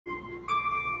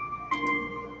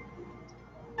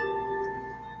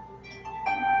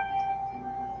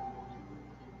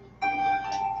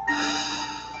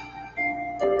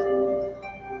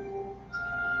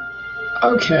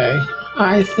Okay,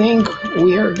 I think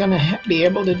we are going to be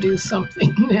able to do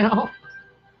something now.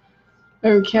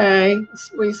 Okay,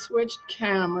 so we switched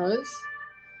cameras,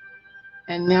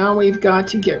 and now we've got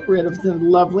to get rid of the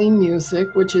lovely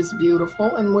music, which is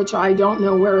beautiful, and which I don't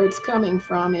know where it's coming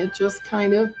from. It just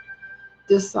kind of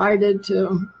decided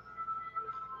to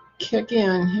kick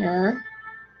in here.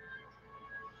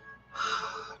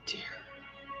 Oh, dear.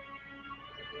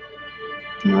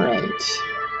 All right.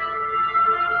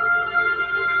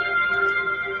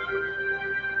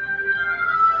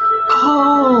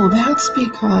 Oh, that's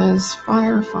because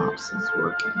Firefox is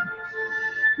working.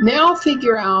 Now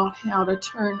figure out how to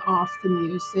turn off the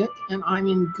music, and I'm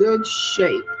in good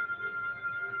shape.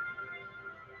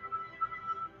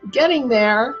 Getting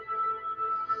there.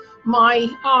 My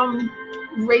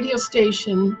radio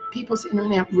station, People's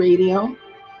Internet Radio,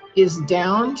 is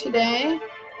down today.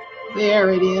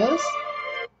 There it is.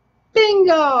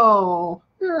 Bingo!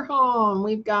 We're home.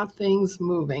 We've got things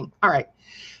moving. All right.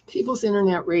 People's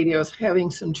Internet Radio is having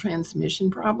some transmission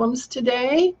problems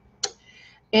today.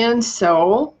 And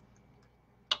so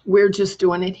we're just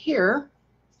doing it here.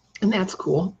 And that's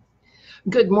cool.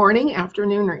 Good morning,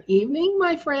 afternoon, or evening,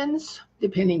 my friends,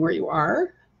 depending where you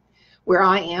are. Where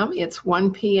I am, it's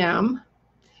 1 p.m.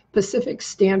 Pacific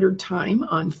Standard Time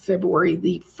on February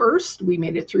the 1st. We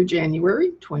made it through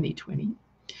January 2020.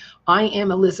 I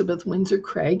am Elizabeth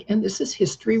Windsor-Cragg, and this is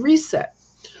History Reset,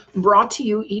 brought to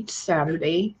you each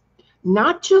Saturday,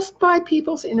 not just by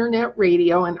People's Internet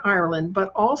Radio in Ireland,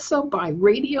 but also by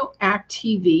Radio Act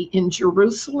TV in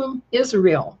Jerusalem,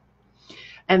 Israel.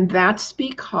 And that's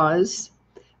because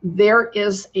there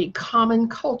is a common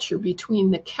culture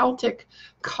between the Celtic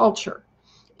culture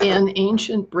in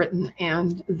ancient Britain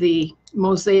and the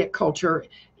Mosaic culture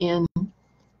in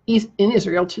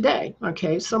Israel today.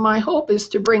 Okay, so my hope is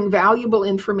to bring valuable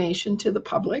information to the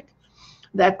public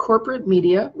that corporate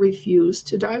media refuse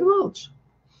to divulge.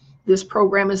 This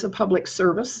program is a public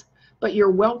service, but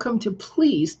you're welcome to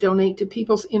please donate to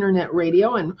People's Internet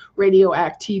Radio and Radio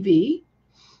Act TV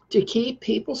to keep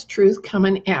People's Truth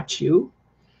coming at you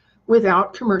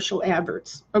without commercial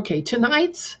adverts. Okay,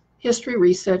 tonight's History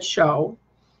Reset show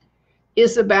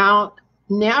is about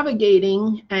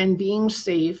navigating and being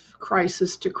safe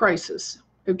crisis to crisis.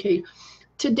 Okay,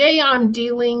 today I'm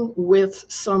dealing with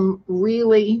some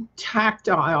really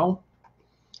tactile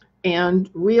and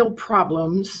real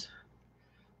problems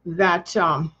that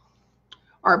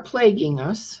are plaguing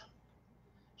us.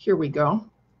 Here we go.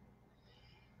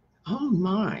 Oh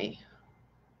my.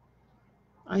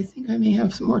 I think I may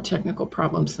have some more technical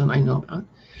problems than I know about.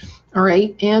 All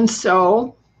right, and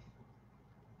so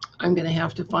I'm going to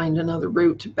have to find another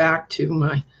route back to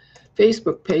my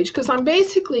Facebook page because I'm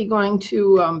basically going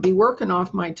to be working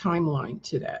off my timeline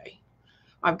today.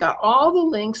 I've got all the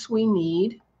links we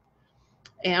need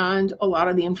and a lot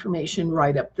of the information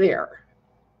right up there.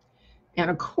 And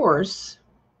of course,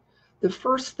 the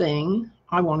first thing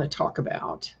I want to talk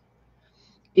about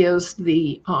is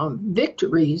the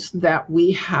victories that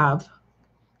we have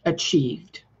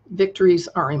achieved. Victories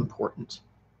are important.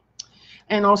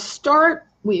 And I'll start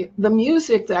with the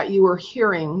music that you were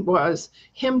hearing was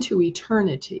Hymn to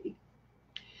Eternity.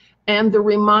 And the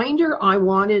reminder I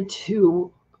wanted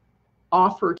to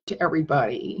offer to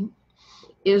everybody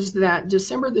is that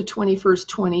December the 21st,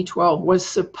 2012 was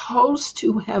supposed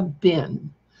to have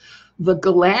been the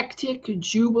galactic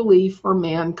jubilee for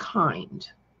mankind.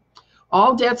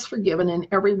 All debts forgiven and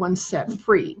everyone set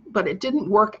free. But it didn't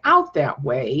work out that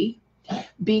way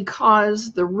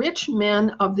because the rich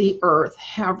men of the earth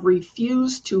have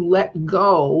refused to let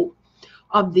go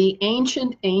of the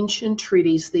ancient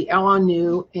treaties, the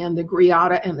Elanu and the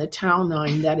Griata and the Tau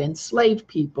 9 that enslaved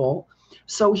people.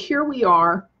 So here we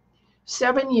are,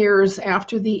 7 years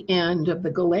after the end of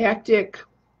the galactic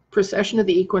precession of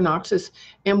the equinoxes,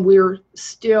 and we're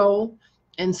still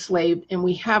enslaved and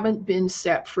we haven't been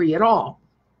set free at all.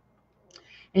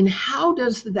 And how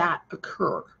does that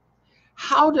occur?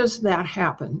 How does that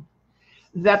happen?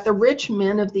 That the rich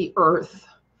men of the earth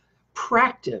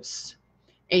practice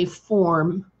a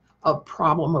form of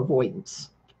problem avoidance.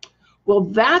 Well,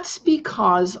 that's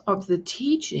because of the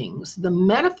teachings, the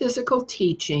metaphysical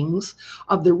teachings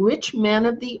of the rich men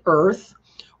of the earth,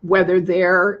 whether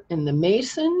they're in the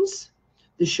Masons,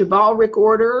 the Chivalric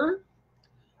Order,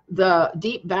 the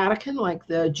Deep Vatican, like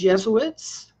the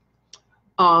Jesuits,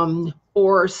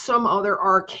 or some other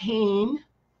arcane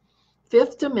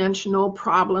fifth dimensional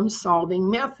problem solving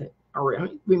method. All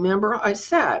right. Remember I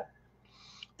said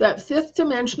that fifth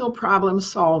dimensional problem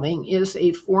solving is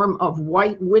a form of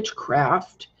white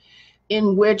witchcraft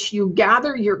in which you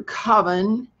gather your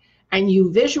coven and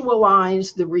you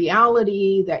visualize the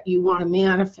reality that you want to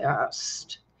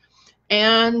manifest,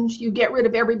 and you get rid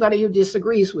of everybody who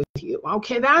disagrees with you.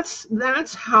 Okay,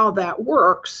 that's how that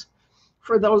works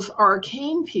for those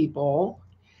arcane people,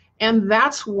 and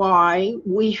that's why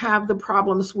we have the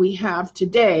problems we have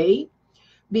today,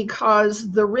 because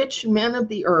the rich men of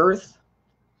the earth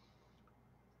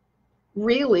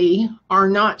really are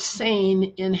not sane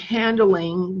in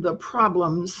handling the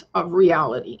problems of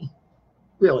reality.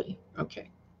 Really, okay.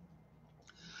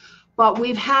 But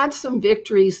we've had some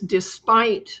victories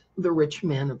despite the rich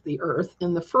men of the earth.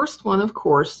 And the first one, of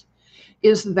course,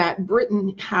 is that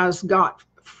Britain has got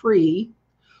free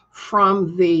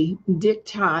from the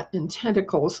diktat and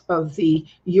tentacles of the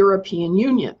European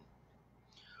Union,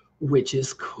 which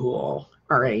is cool.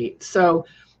 All right, so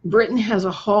Britain has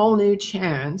a whole new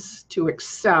chance to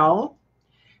excel.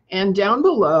 And down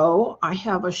below, I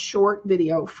have a short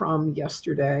video from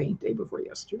yesterday, day before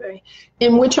yesterday,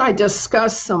 in which I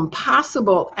discuss some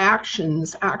possible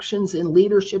actions in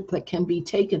leadership that can be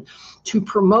taken to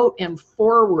promote and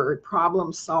forward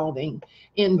problem solving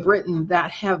in Britain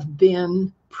that have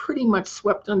been pretty much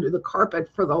swept under the carpet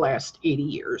for the last 80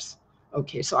 years.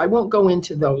 Okay, so I won't go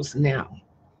into those now.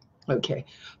 Okay,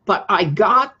 but I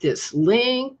got this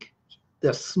link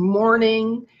this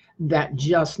morning that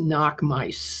just knocked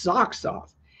my socks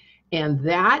off. And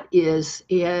that is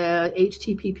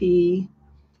HTTP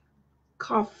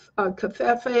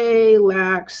Cafefe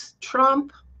Lax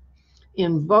Trump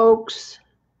invokes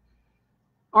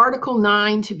Article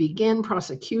 9 to begin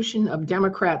prosecution of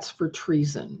Democrats for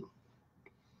treason.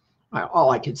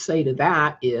 All I could say to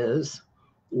that is,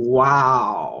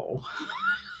 wow.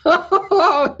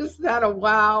 Is that a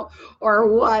wow or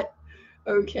what?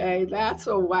 Okay, that's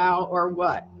a wow or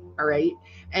what? All right.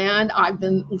 And I've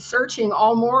been searching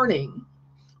all morning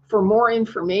for more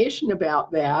information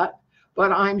about that,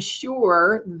 but I'm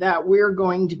sure that we're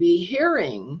going to be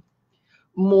hearing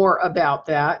more about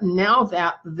that now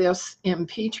that this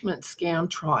impeachment scam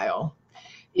trial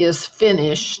is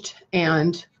finished,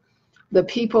 and the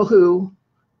people who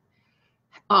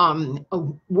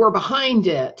were behind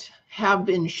it have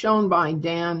been shown by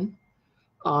Dan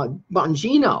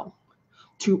Bongino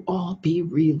to all be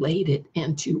related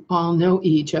and to all know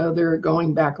each other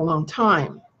going back a long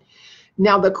time.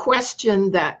 Now, the question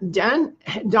that Dan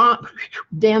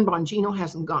Bongino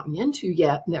hasn't gotten into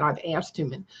yet, and that I've asked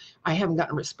him and I haven't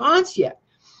gotten a response yet,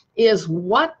 is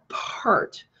what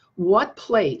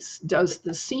place does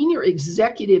the senior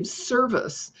executive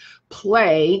service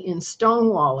play in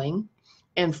stonewalling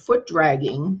and foot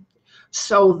dragging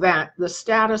so that the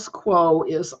status quo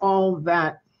is all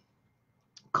that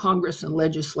Congress and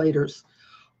legislators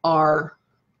are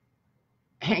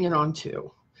hanging on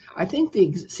to? I think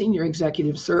the senior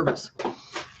executive service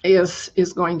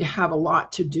is going to have a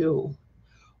lot to do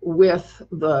with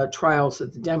the trials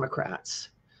of the Democrats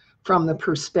from the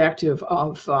perspective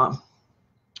of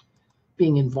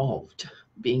being involved.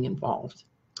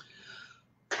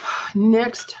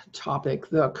 Next topic,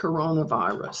 the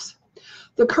coronavirus.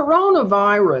 The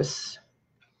coronavirus,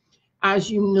 as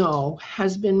you know,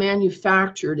 has been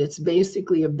manufactured. It's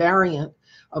basically a variant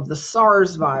of the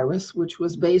SARS virus, which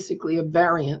was basically a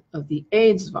variant of the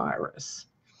AIDS virus.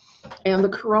 And the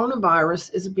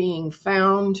coronavirus is being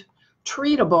found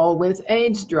treatable with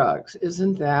AIDS drugs.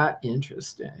 Isn't that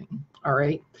interesting? All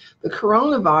right. The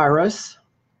coronavirus,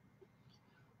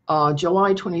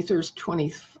 July 23rd,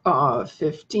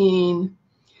 2015,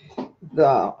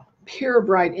 the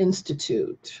Purebright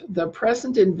Institute. The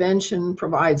present invention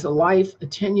provides a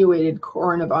life-attenuated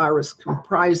coronavirus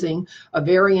comprising a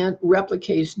variant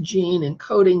replicase gene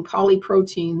encoding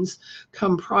polyproteins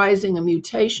comprising a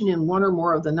mutation in one or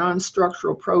more of the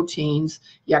non-structural proteins,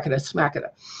 yakata smackata.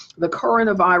 The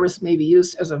coronavirus may be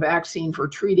used as a vaccine for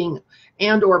treating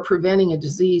and or preventing a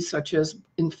disease such as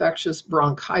infectious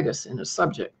bronchitis in a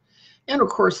subject. And of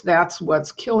course, that's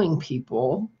what's killing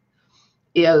people,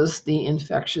 is the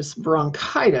infectious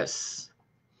bronchitis.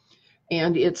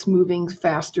 And it's moving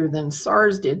faster than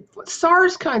SARS did.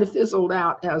 SARS kind of fizzled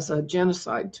out as a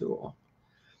genocide tool.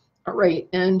 All right,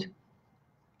 and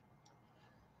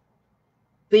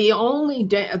the only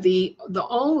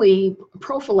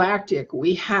prophylactic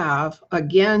we have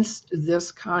against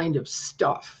this kind of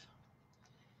stuff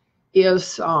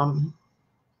is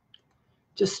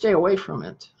just stay away from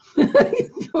it.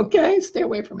 Okay, stay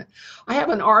away from it. I have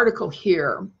an article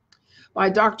here by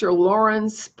Dr.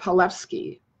 Lawrence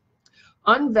Palevsky.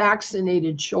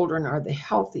 Unvaccinated children are the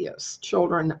healthiest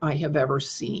children I have ever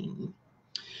seen.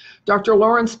 Dr.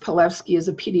 Lawrence Palevsky is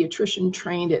a pediatrician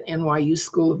trained at NYU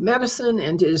School of Medicine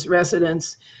and did his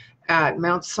residence at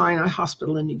Mount Sinai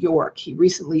Hospital in New York. He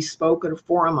recently spoke at a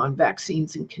forum on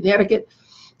vaccines in Connecticut,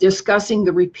 discussing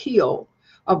the repeal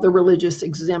of the religious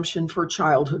exemption for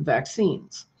childhood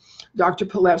vaccines. Dr.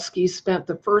 Pilevsky spent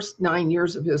the first 9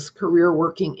 years of his career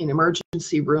working in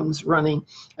emergency rooms running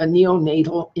a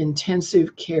neonatal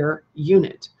intensive care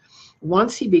unit.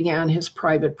 Once he began his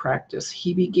private practice,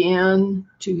 he began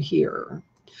to hear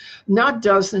not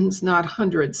dozens, not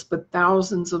hundreds, but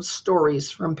thousands of stories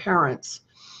from parents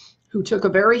who took a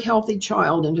very healthy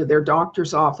child into their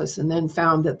doctor's office and then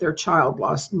found that their child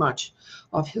lost much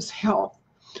of his health.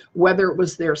 Whether it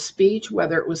was their speech,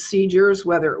 whether it was seizures,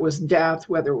 whether it was death,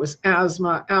 whether it was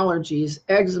asthma, allergies,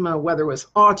 eczema, whether it was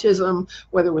autism,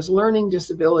 whether it was learning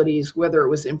disabilities, whether it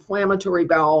was inflammatory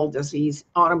bowel disease,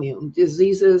 autoimmune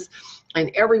diseases, and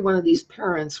every one of these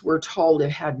parents were told it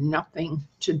had nothing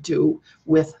to do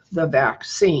with the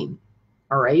vaccine.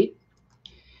 All right?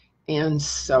 And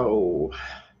so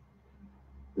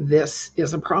this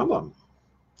is a problem.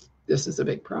 This is a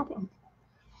big problem.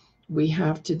 We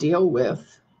have to deal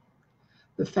with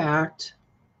the fact,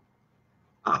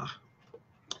 I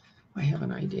have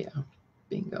an idea.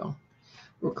 Bingo.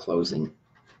 We're closing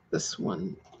this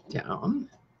one down,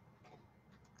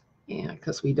 and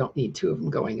because we don't need two of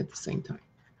them going at the same time.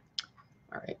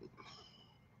 All right.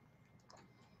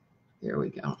 There we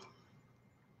go.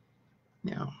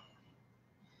 Now,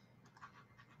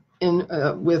 and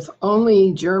with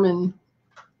only German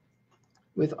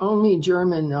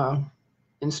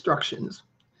instructions,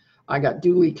 I got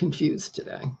duly confused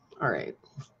today. All right.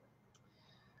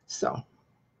 So,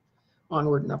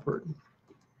 onward and upward.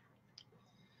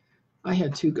 I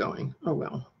had two going. Oh,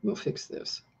 well, we'll fix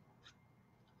this.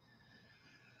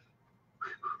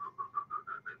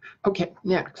 Okay,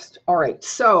 next. All right,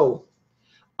 so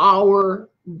our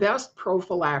best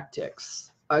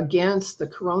prophylactics against the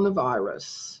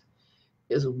coronavirus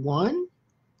is 1,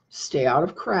 stay out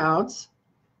of crowds.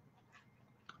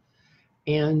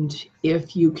 And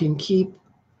if you can keep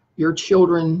your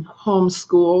children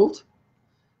homeschooled,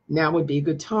 now would be a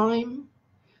good time.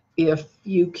 If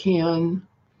you can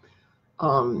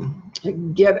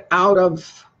get out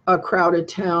of a crowded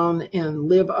town and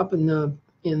live up in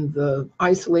the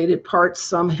isolated parts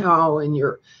somehow, and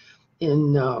you're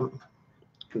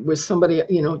with somebody,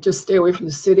 just stay away from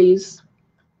the cities.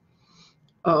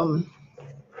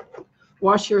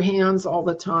 Wash your hands all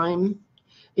the time.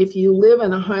 If you live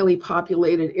in a highly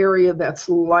populated area that's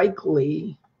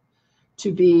likely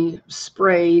to be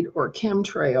sprayed or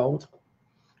chemtrailed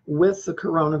with the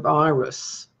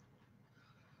coronavirus,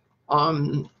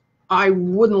 I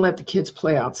wouldn't let the kids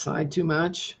play outside too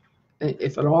much,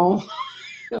 if at all.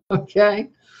 Okay,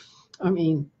 I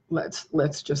mean,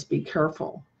 let's just be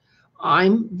careful.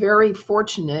 I'm very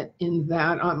fortunate in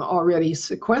that I'm already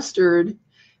sequestered.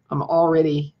 I'm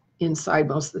already inside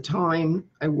most of the time.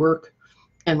 I work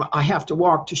and I have to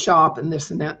walk to shop and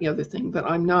this and that and the other thing, but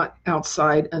I'm not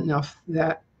outside enough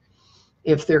that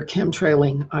if they're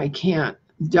chemtrailing, I can't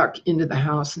duck into the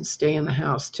house and stay in the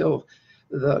house till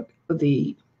the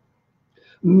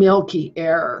milky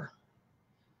air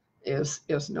is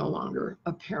no longer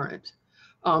apparent.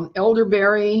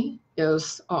 Elderberry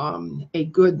is a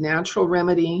good natural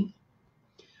remedy.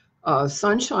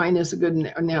 Sunshine is a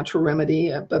good natural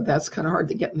remedy, but that's kind of hard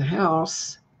to get in the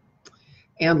house.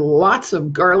 And lots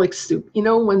of garlic soup.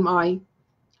 When my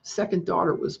second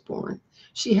daughter was born,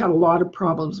 she had a lot of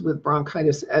problems with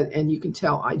bronchitis, and you can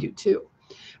tell I do too.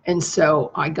 And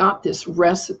so I got this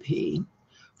recipe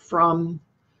from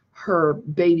her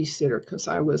babysitter because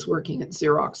I was working at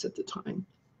Xerox at the time.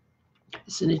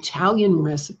 It's an Italian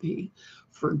recipe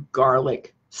for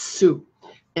garlic soup,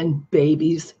 and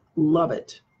babies love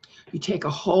it. You take a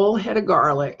whole head of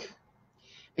garlic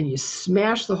and you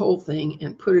smash the whole thing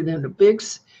and put it in a big,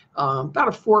 about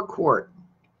a 4-quart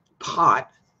pot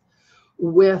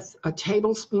with a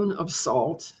tablespoon of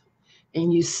salt,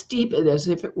 and you steep it as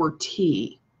if it were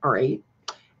tea, all right?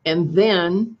 And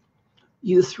then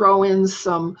you throw in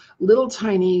some little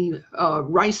tiny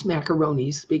rice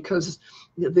macaronis because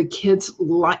the kids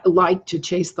like to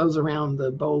chase those around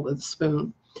the bowl with a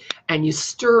spoon. And you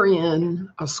stir in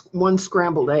 1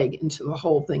 scrambled egg into the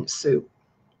whole thing soup.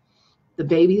 The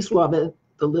babies love it.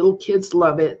 The little kids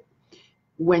love it.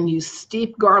 When you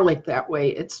steep garlic that way,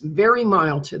 it's very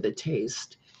mild to the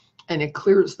taste and it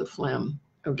clears the phlegm,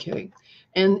 okay?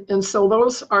 And so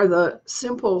those are the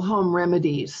simple home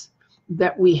remedies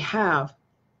that we have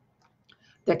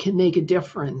that can make a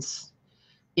difference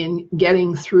in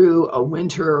getting through a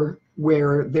winter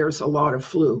where there's a lot of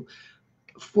flu.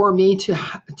 For me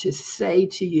to say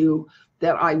to you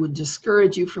that I would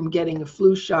discourage you from getting a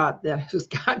flu shot, that has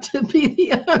got to be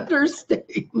the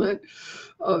understatement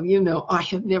of, you know, I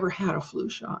have never had a flu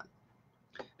shot,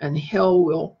 and hell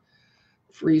will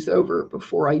freeze over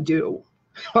before I do.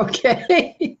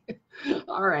 Okay.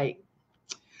 All right.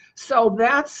 So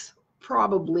that's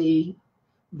probably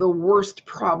the worst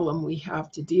problem we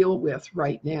have to deal with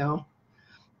right now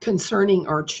concerning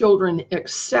our children,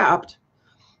 except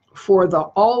for the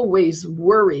always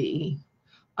worry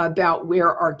about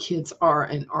where our kids are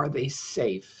and are they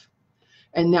safe.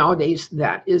 And nowadays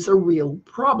that is a real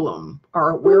problem.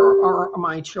 Where are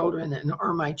my children, and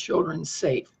are my children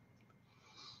safe?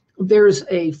 There's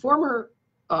a former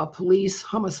police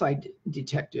homicide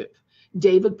detective,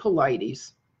 David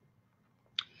Paulides,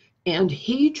 and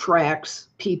he tracks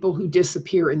people who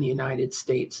disappear in the United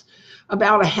States.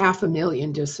 About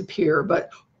 500,000 disappear, but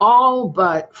all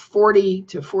but 40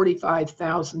 to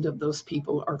 45,000 of those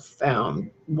people are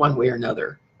found one way or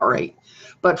another. All right.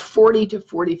 But 40 to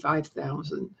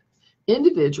 45,000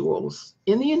 individuals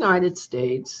in the United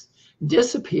States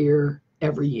disappear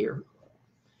every year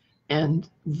and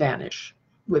vanish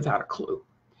without a clue.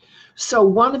 So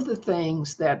one of the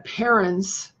things that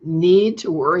parents need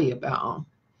to worry about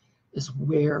is,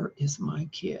 where is my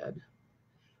kid?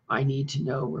 I need to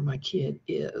know where my kid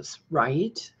is,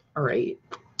 right? All right.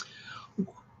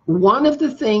 One of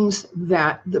the things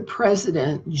that the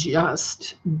president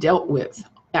just dealt with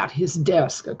at his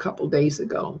desk a couple days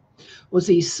ago was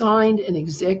he signed an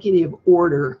executive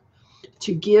order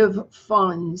to give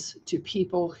funds to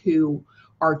people who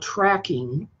are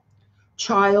tracking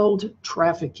child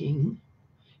trafficking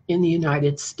in the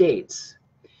United States.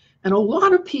 And a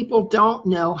lot of people don't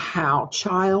know how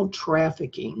child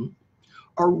trafficking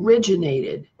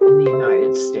originated in the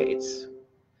United States.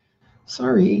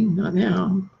 Sorry, not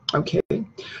now. Okay.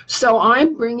 So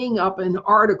I'm bringing up an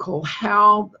article,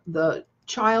 how the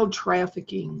child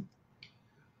trafficking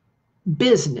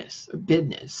business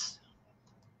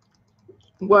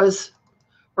was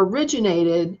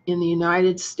originated in the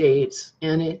United States,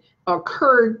 and it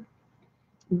occurred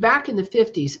back in the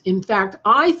 50s. In fact,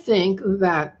 I think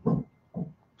that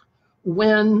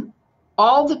when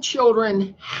all the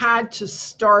children had to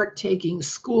start taking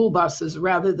school buses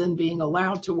rather than being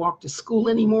allowed to walk to school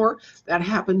anymore, that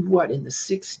happened, what, in the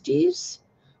 60s?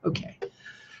 Okay.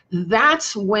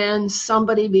 That's when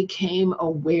somebody became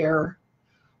aware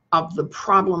of the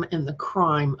problem and the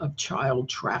crime of child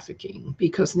trafficking,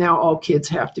 because now all kids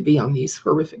have to be on these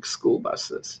horrific school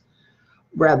buses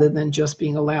rather than just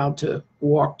being allowed to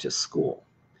walk to school.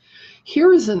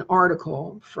 Here is an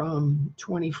article from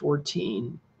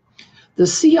 2014. The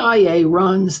CIA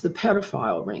runs the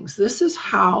pedophile rings. This is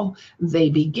how they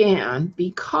began,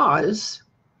 because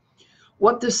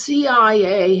what the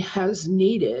CIA has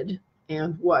needed,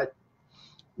 and what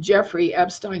Jeffrey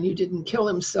Epstein, who didn't kill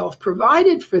himself,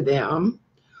 provided for them,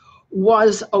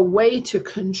 was a way to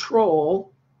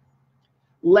control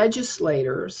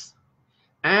legislators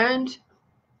and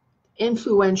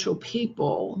influential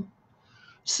people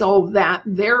so that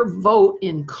their vote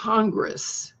in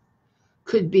Congress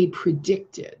could be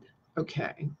predicted.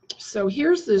 Okay, so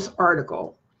here's this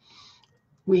article.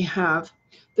 We have,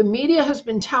 the media has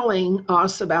been telling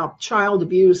us about child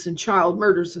abuse and child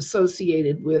murders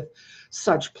associated with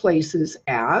such places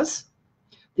as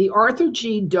the Arthur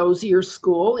G. Dozier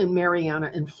School in Marianna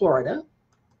in Florida,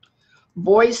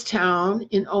 Boys Town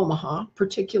in Omaha,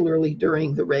 particularly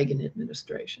during the Reagan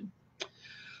administration,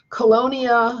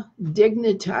 Colonia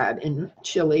Dignidad in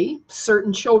Chile,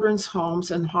 certain children's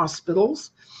homes and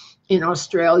hospitals in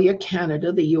Australia,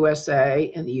 Canada, the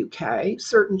USA, and the UK,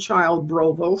 certain child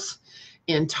brothels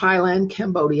in Thailand,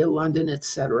 Cambodia, London,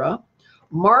 etc.,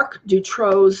 Marc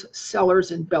Dutroix's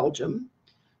cellars in Belgium,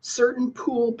 certain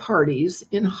pool parties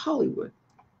in Hollywood.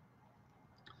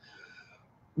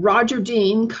 Roger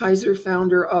Dean, Kaiser,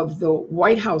 founder of the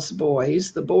White House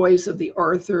Boys, the boys of the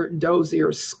Arthur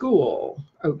Dozier School.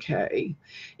 Okay.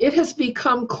 It has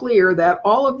become clear that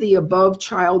all of the above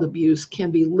child abuse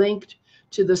can be linked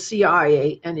to the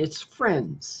CIA and its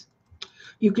friends.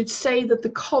 You could say that the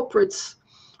culprits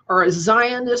are a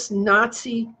Zionist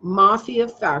Nazi mafia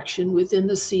faction within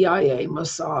the CIA,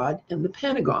 Mossad, and the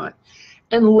Pentagon.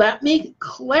 And let me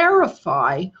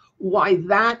clarify why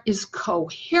that is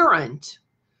coherent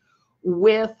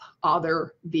with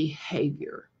other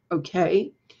behavior,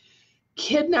 okay?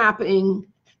 Kidnapping,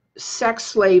 sex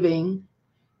slaving,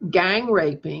 gang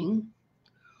raping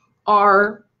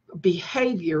are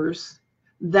behaviors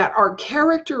that are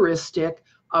characteristic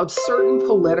of certain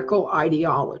political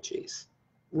ideologies,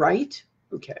 right?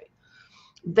 Okay.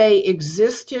 They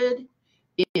existed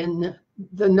in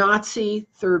the Nazi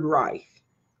Third Reich.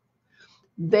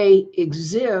 they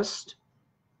exist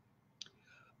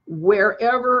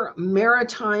wherever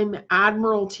maritime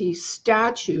admiralty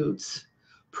statutes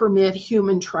permit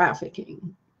human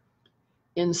trafficking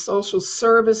in social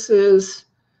services,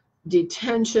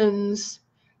 detentions,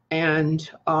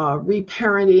 and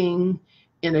reparenting,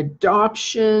 in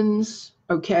adoptions,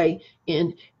 okay,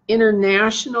 in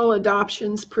international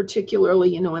adoptions,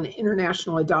 particularly, you know, an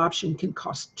international adoption can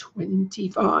cost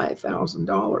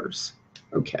 $25,000,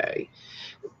 okay.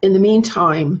 In the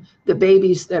meantime, the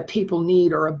babies that people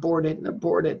need are aborted and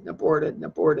aborted and aborted and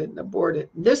aborted and aborted.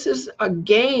 This is a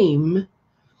game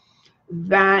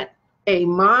that a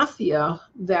mafia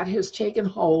that has taken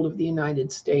hold of the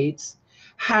United States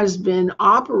has been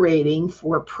operating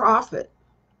for profit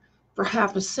for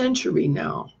half a century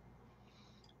now.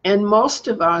 And most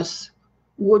of us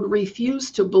would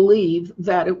refuse to believe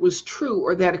that it was true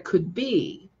or that it could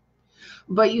be.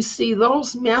 But you see,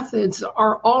 those methods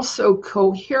are also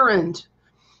coherent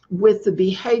with the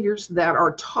behaviors that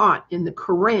are taught in the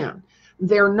Quran.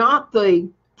 They're not the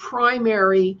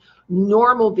primary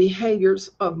normal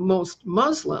behaviors of most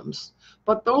Muslims,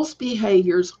 but those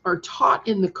behaviors are taught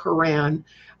in the Quran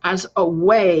as a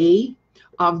way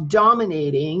of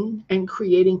dominating and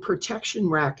creating protection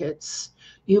rackets,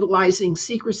 utilizing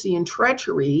secrecy and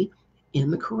treachery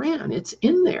in the Quran. It's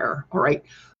in there, all right?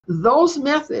 Those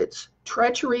methods,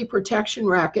 treachery, protection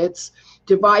rackets,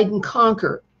 divide and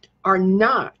conquer, are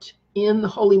not in the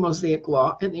Holy Mosaic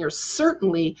Law, and they are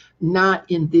certainly not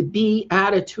in the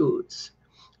Beatitudes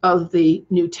of the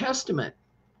New Testament.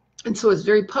 And so it's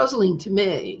very puzzling to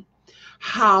me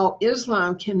how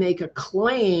Islam can make a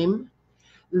claim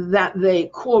that they,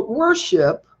 quote,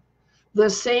 worship the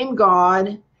same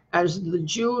God as the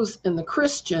Jews and the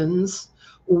Christians,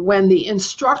 when the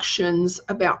instructions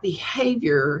about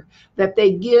behavior that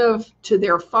they give to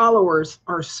their followers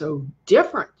are so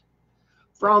different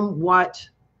from what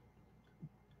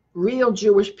real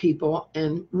Jewish people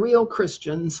and real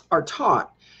Christians are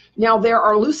taught. Now, there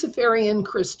are Luciferian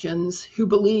Christians who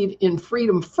believe in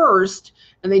freedom first,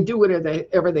 and they do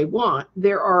whatever they want.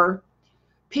 There are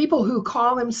people who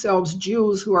call themselves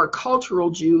Jews, who are cultural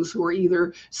Jews, who are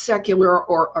either secular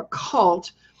or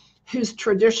occult, whose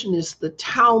tradition is the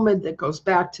Talmud that goes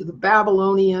back to the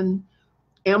Babylonian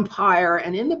Empire.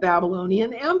 And in the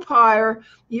Babylonian Empire,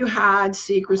 you had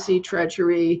secrecy,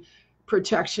 treachery,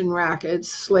 protection rackets,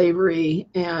 slavery,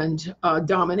 and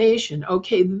domination.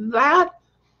 Okay, that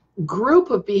group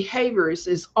of behaviors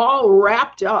is all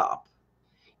wrapped up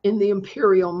in the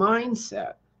imperial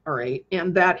mindset, all right?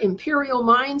 And that imperial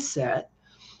mindset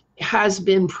has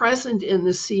been present in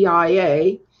the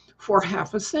CIA for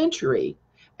half a century.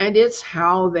 And it's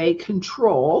how they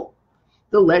control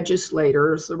the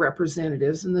legislators, the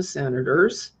representatives, and the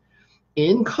senators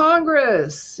in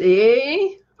Congress.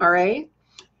 See? All right?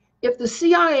 If the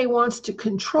CIA wants to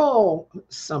control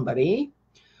somebody,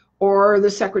 or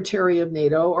the secretary of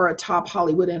NATO, or a top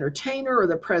Hollywood entertainer, or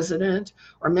the president,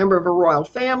 or a member of a royal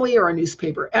family, or a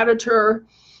newspaper editor,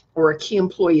 or a key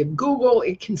employee of Google,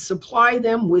 it can supply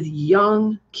them with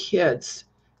young kids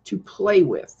to play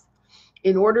with.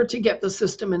 In order to get the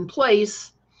system in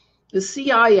place, the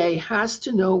CIA has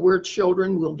to know where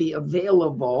children will be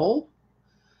available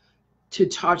to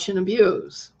touch and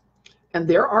abuse. And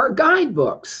there are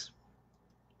guidebooks.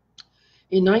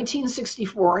 In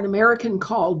 1964, an American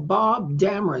called Bob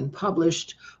Dameron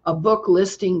published a book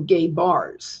listing gay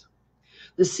bars.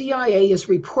 The CIA is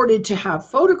reported to have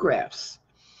photographs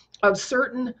of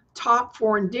certain top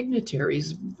foreign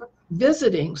dignitaries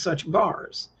visiting such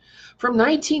bars. From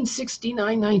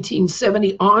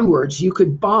 1969-1970 onwards, you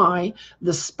could buy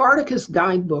the Spartacus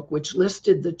guidebook, which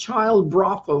listed the child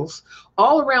brothels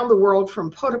all around the world from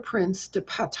Port-au-Prince to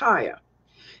Pattaya.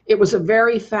 It was a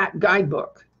very fat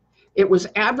guidebook. It was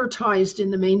advertised in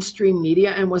the mainstream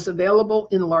media and was available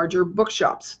in larger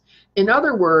bookshops. In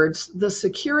other words, the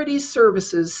security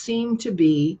services seemed to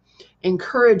be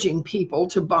encouraging people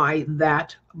to buy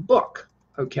that book,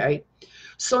 okay?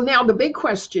 So now the big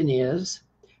question is,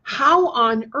 how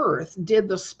on earth did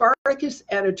the Spartacus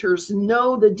editors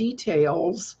know the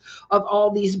details of all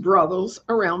these brothels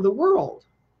around the world?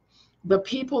 The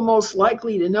people most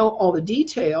likely to know all the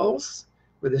details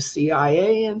were the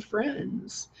CIA and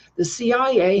friends. The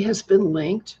CIA has been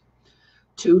linked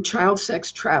to child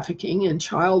sex trafficking and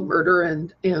child murder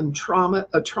and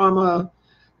trauma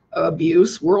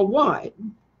abuse worldwide.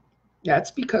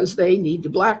 That's because they need to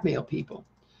blackmail people.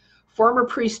 Former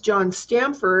priest John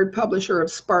Stamford, publisher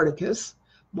of Spartacus,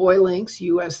 Boy Links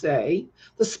USA,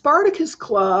 the Spartacus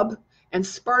Club and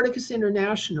Spartacus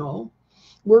International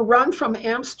were run from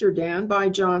Amsterdam by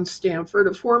John Stamford,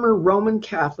 a former Roman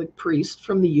Catholic priest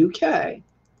from the UK.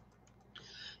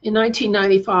 In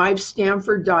 1995,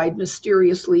 Stanford died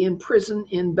mysteriously in prison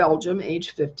in Belgium,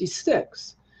 age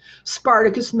 56.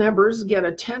 Spartacus members get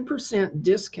a 10%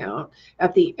 discount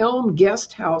at the Elm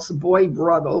Guest House boy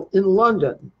brothel in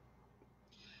London.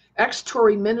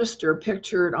 Ex-Tory minister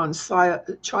pictured on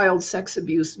child sex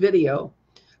abuse video,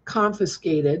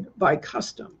 confiscated by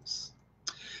customs.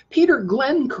 Peter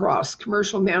Glencross,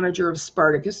 commercial manager of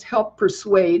Spartacus, helped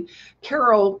persuade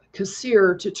Carol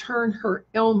Cassier to turn her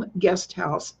Elm Guest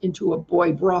House into a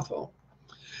boy brothel.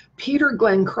 Peter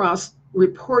Glencross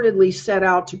reportedly set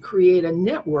out to create a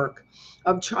network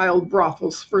of child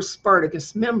brothels for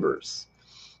Spartacus members.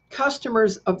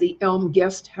 Customers of the Elm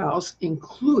Guest House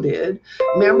included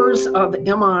members of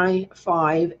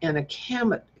MI5 and a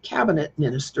cabinet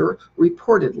minister,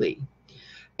 reportedly.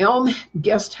 Elm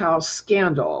Guest House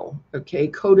scandal, okay,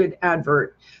 coded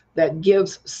advert that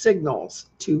gives signals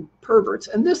to perverts.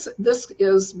 And this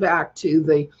is back to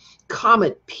the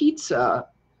Comet Pizza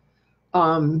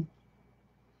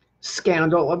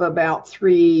scandal of about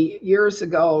 3 years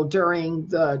ago during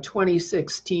the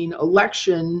 2016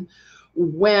 election,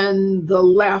 when the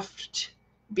left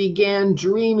began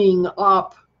dreaming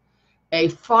up a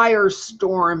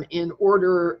firestorm in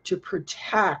order to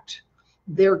protect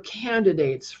their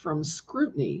candidates from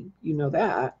scrutiny. You know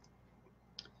that.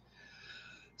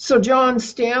 So John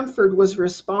Stanford was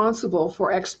responsible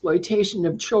for exploitation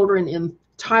of children in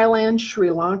Thailand, Sri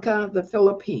Lanka, the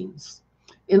Philippines.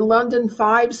 In London,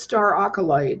 5-star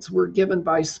accolades were given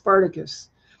by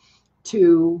Spartacus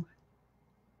to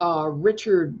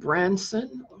Richard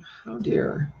Branson, oh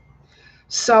dear,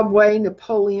 Subway,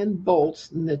 Napoleon, Bolt,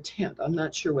 and the tent. I'm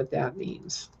not sure what that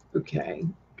means. Okay.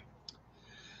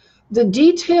 The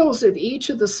details of each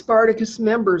of the Spartacus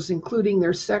members, including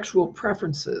their sexual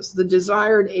preferences, the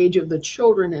desired age of the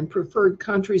children, and preferred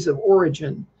countries of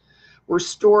origin, were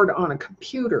stored on a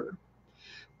computer.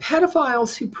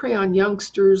 Pedophiles who prey on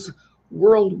youngsters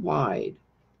worldwide.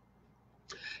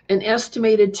 An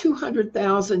estimated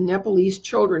 200,000 Nepalese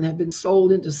children have been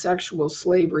sold into sexual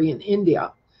slavery in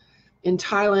India. In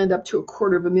Thailand, up to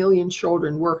 250,000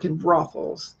 children work in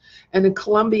brothels. And in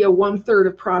Colombia, 1/3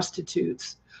 of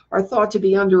prostitutes are thought to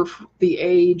be under the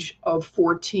age of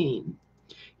 14.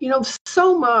 You know,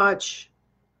 so much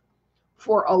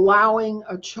for allowing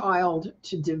a child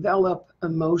to develop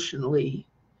emotionally,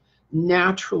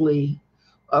 naturally,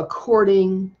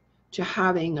 according to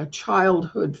having a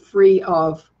childhood free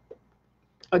of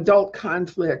adult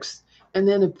conflicts, and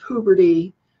then a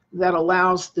puberty that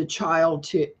allows the child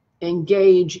to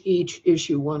engage each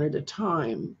issue one at a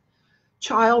time.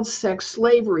 Child sex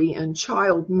slavery and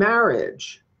child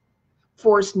marriage,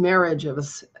 forced marriage of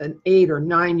an 8 or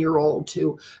 9-year-old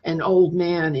to an old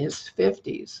man in his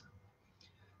 50s,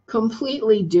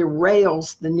 completely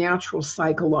derails the natural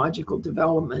psychological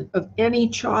development of any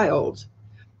child.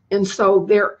 And so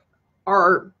there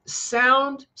are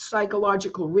sound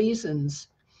psychological reasons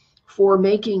for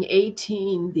making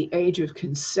 18 the age of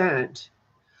consent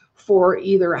for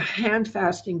either a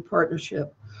hand-fasting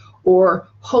partnership or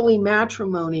holy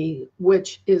matrimony,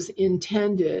 which is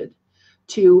intended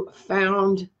to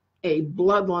found a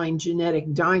bloodline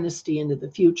genetic dynasty into the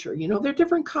future. You know, there are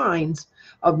different kinds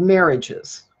of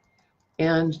marriages,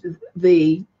 and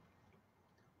the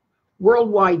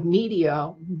worldwide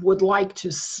media would like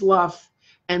to slough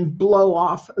and blow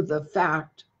off the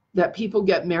fact that people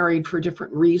get married for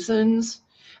different reasons,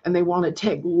 and they want to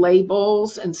take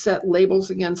labels and set labels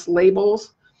against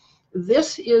labels.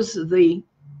 This is the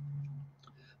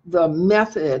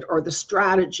method or the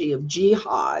strategy of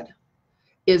jihad,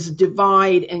 is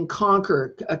divide and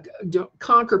conquer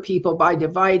people by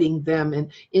dividing them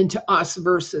into us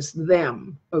versus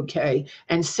them, okay,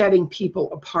 and setting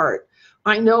people apart.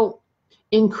 I know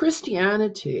in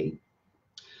Christianity,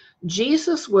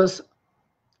 Jesus was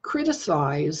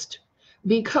criticized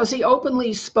because he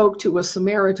openly spoke to a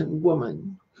Samaritan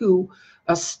woman who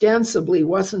ostensibly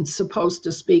wasn't supposed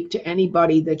to speak to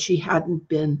anybody that she hadn't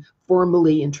been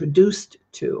formally introduced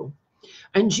to.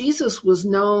 And Jesus was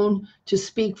known to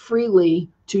speak freely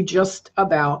to just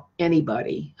about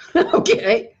anybody,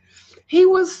 okay? He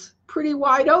was pretty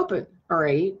wide open, all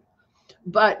right?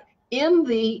 But in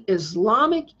the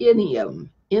Islamic idiom,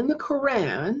 in the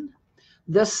Quran,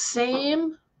 the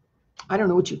same, I don't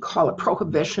know what you call it,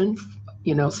 prohibition,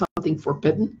 you know, something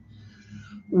forbidden.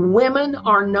 Women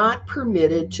are not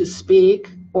permitted to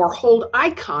speak or hold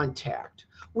eye contact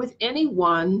with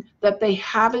anyone that they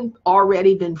haven't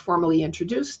already been formally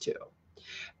introduced to.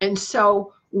 And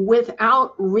so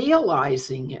without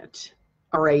realizing it,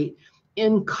 all right,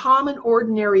 in common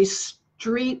ordinary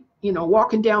street, you know,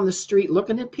 walking down the street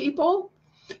looking at people,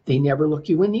 they never look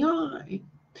you in the eye.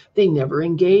 They never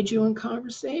engage you in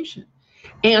conversation.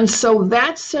 And so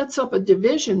that sets up a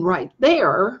division right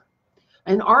there,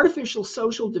 an artificial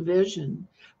social division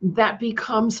that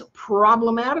becomes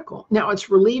problematical. Now, it's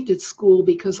relieved at school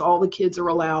because all the kids are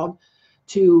allowed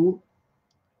to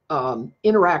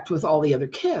interact with all the other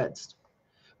kids.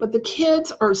 But the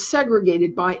kids are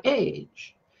segregated by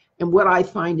age. And what I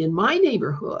find in my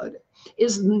neighborhood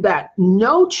is that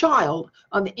no child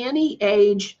of any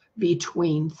age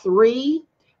between 3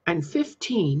 and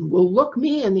 15 will look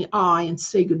me in the eye and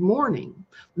say good morning.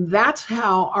 That's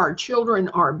how our children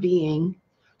are being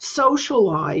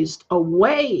socialized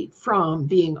away from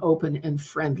being open and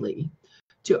friendly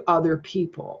to other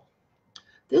people.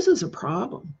 This is a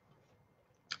problem.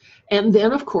 And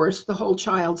then, of course, the whole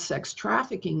child sex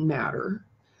trafficking matter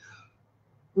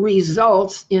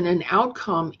results in an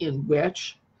outcome in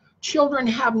which children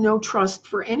have no trust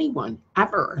for anyone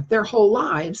ever, their whole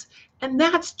lives. And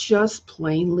that's just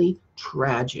plainly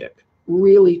tragic,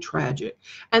 really tragic.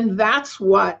 And that's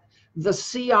what the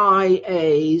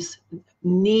CIA's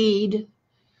need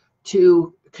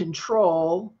to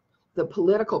control the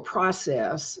political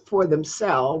process for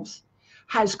themselves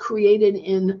has created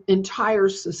in entire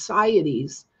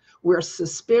societies where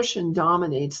suspicion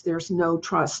dominates. There's no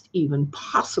trust even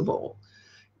possible.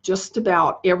 Just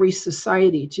about every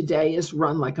society today is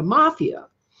run like a mafia,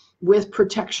 with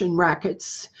protection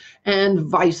rackets and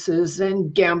vices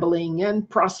and gambling and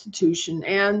prostitution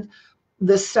and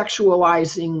the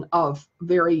sexualizing of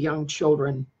very young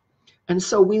children. And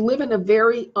so we live in a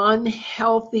very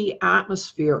unhealthy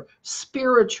atmosphere,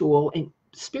 spiritually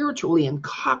and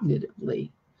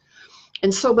cognitively.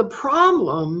 And so the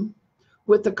problem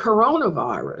with the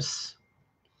coronavirus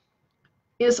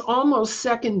is almost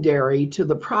secondary to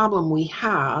the problem we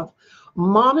have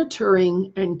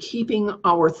monitoring and keeping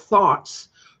our thoughts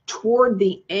toward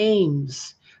the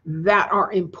aims that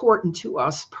are important to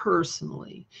us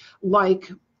personally.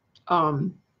 Like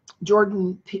Dr.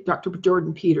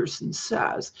 Jordan Peterson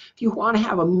says, if you want to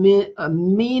have a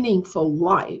meaningful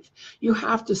life, you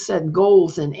have to set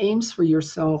goals and aims for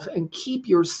yourself and keep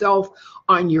yourself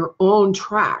on your own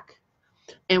track.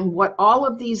 And what all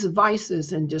of these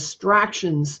vices and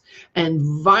distractions and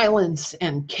violence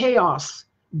and chaos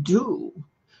do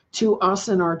to us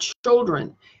and our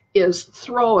children is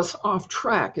throw us off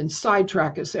track and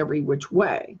sidetrack us every which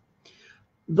way.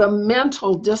 The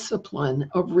mental discipline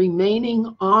of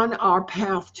remaining on our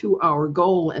path to our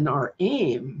goal and our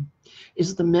aim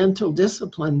is the mental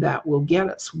discipline that will get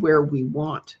us where we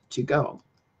want to go.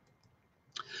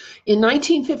 In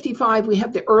 1955, we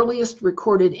have the earliest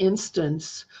recorded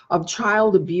instance of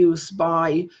child abuse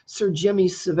by Sir Jimmy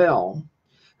Savile,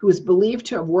 who is believed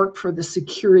to have worked for the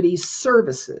security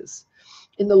services.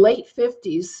 In the late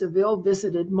 50s, Savile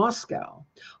visited Moscow.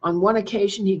 On one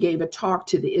occasion, he gave a talk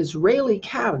to the Israeli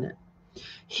cabinet.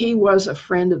 He was a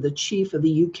friend of the chief of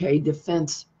the UK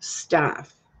defense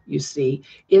staff. You see,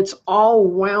 it's all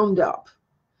wound up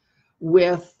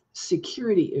with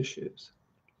security issues.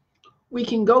 We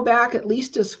can go back at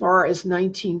least as far as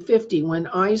 1950, when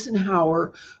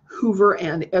Eisenhower, Hoover,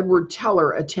 and Edward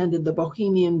Teller attended the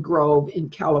Bohemian Grove in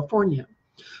California.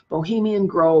 Bohemian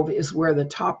Grove is where the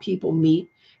top people meet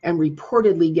and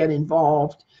reportedly get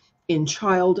involved in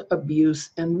child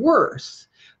abuse and worse.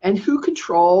 And who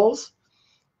controls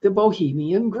the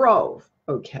Bohemian Grove?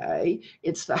 Okay,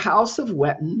 it's the House of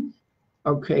Wetton,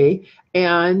 okay,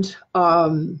 and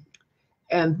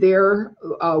their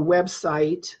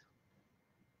website,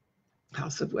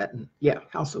 House of Wetton, yeah,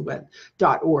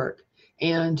 houseofwetton.org.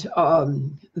 And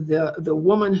the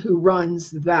woman who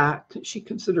runs that, she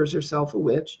considers herself a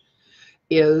witch,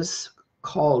 is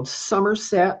called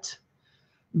Somerset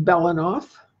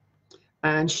Belanoff,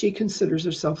 and she considers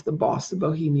herself the boss of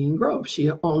Bohemian Grove.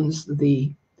 She owns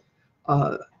the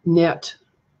net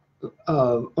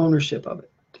ownership of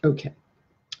it. Okay.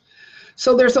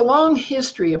 So there's a long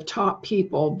history of top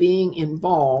people being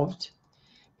involved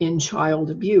in child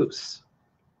abuse.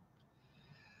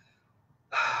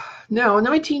 Now, in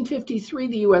 1953,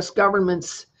 the US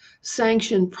government's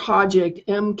sanctioned Project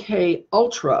MK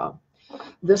Ultra,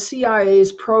 the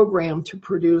CIA's program to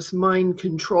produce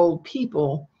mind-controlled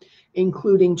people,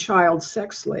 including child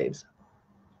sex slaves.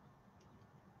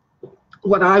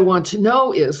 What I want to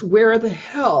know is, where the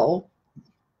hell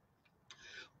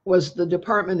was the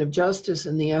Department of Justice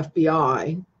and the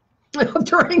FBI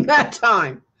during that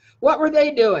time? What were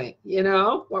they doing? You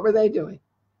know, what were they doing?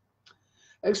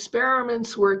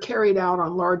 Experiments were carried out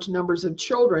on large numbers of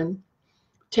children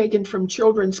taken from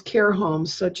children's care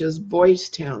homes such as Boys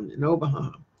Town in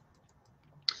Omaha.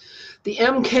 The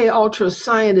MK Ultra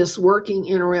scientists, working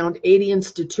in around 80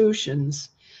 institutions,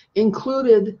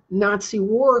 included Nazi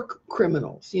war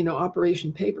criminals,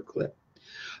 Operation Paperclip.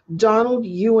 Donald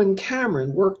Ewan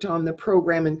Cameron worked on the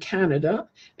program in Canada,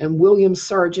 and William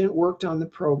Sargent worked on the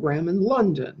program in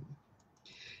London.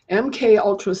 MK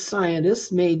Ultra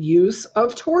scientists made use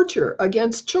of torture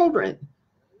against children.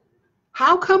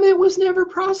 How come it was never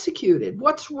prosecuted?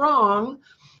 What's wrong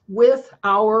with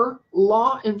our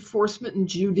law enforcement and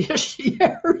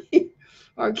judiciary?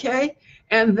 Okay?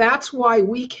 And that's why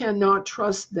we cannot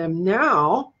trust them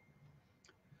now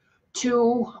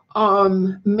to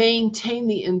maintain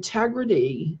the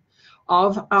integrity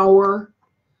of our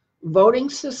voting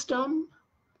system,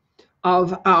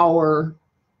 of our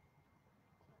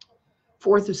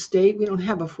fourth estate. We don't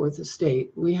have a fourth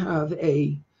estate. We have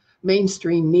a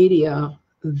mainstream media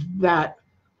that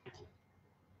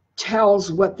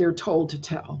tells what they're told to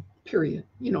tell, period.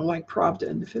 Like Pravda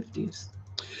in the 50s.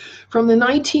 From the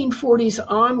 1940s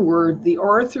onward, the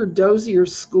Arthur Dozier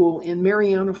School in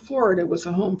Marianna, Florida was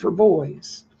a home for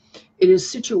boys. It is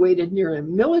situated near a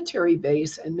military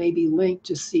base and may be linked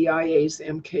to CIA's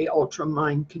MK Ultra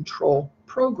mind control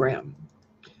program.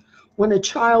 When a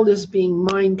child is being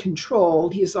mind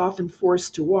controlled, he is often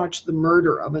forced to watch the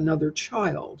murder of another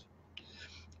child.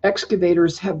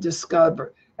 Excavators have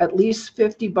discovered at least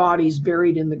 50 bodies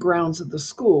buried in the grounds of the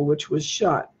school, which was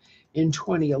shut in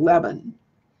 2011.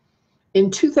 In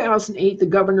 2008, the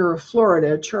governor of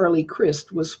Florida, Charlie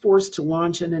Crist, was forced to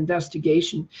launch an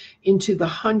investigation into the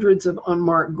hundreds of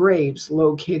unmarked graves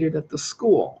located at the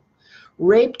school.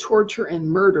 Rape, torture,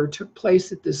 and murder took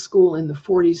place at this school in the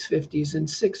 40s, 50s, and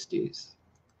 60s.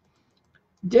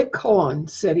 Dick Cullen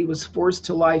said he was forced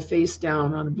to lie face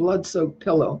down on a blood-soaked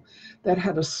pillow that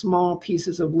had a small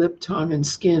pieces of lip, tongue, and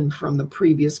skin from the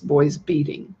previous boy's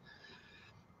beating.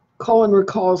 Cullen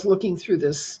recalls looking through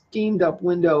the steamed-up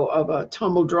window of a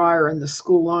tumble dryer in the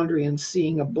school laundry and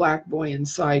seeing a black boy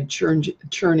inside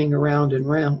churning around and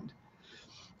round.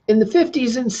 In the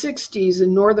 50s and 60s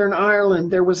in Northern Ireland,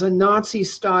 there was a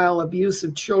Nazi-style abuse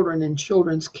of children in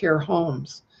children's care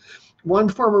homes. One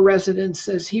former resident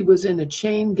says he was in a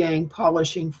chain gang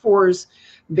polishing floors,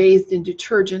 bathed in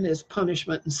detergent as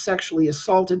punishment, and sexually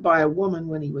assaulted by a woman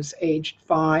when he was aged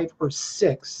 5 or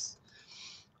 6.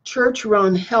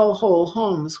 Church-run hellhole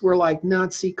homes were like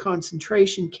Nazi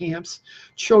concentration camps,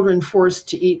 children forced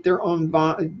to eat their own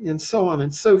body, and so on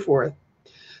and so forth.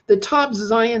 The top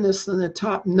Zionists and the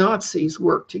top Nazis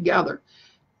worked together.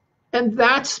 And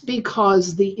that's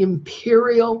because the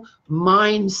imperial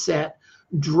mindset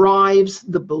drives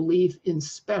the belief in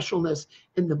specialness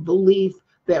and the belief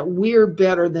that we're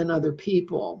better than other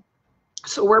people.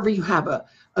 So wherever you have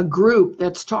a group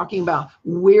that's talking about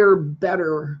we're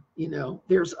better,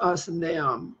 there's us and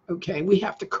them, okay? We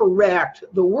have to correct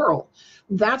the world.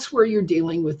 That's where you're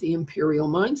dealing with the imperial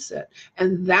mindset.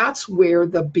 And that's where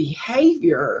the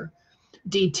behavior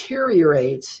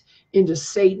deteriorates into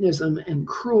Satanism and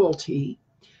cruelty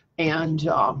and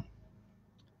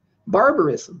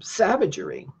barbarism,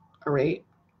 savagery, all right?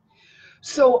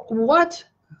 So what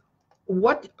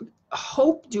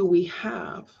hope do we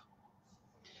have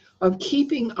of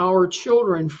keeping our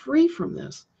children free from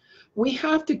this? We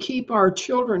have to keep our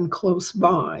children close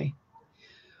by.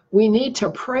 We need to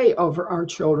pray over our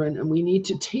children, and we need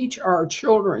to teach our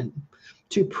children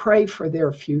to pray for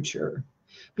their future.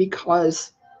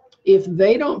 Because if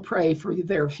they don't pray for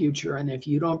their future, and if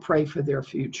you don't pray for their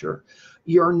future,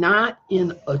 you're not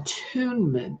in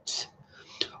attunement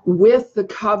with the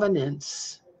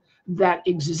covenants that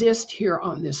exist here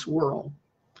on this world.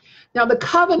 Now, the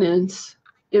covenants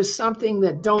is something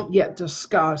that don't get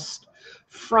discussed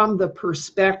from the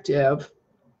perspective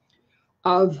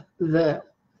of the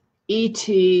ET,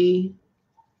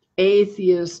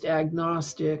 atheist,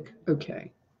 agnostic.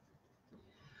 Okay.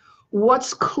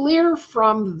 What's clear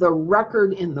from the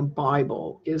record in the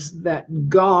Bible is that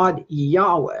God,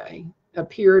 Yahweh,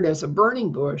 appeared as a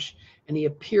burning bush, and he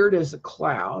appeared as a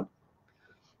cloud.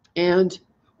 And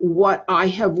what I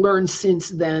have learned since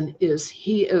then is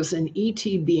he is an ET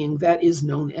being that is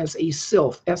known as a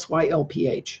sylph,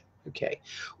 S-Y-L-P-H, okay,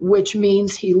 which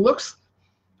means he looks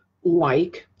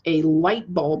like a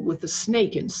light bulb with a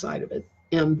snake inside of it.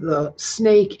 And the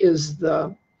snake is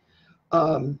the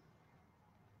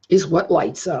is what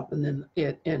lights up, and then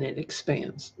it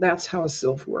expands. That's how a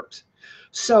sylph works.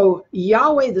 So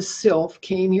Yahweh the sylph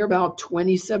came here about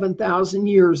 27,000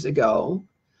 years ago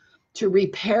to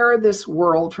repair this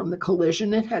world from the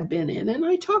collision it had been in. And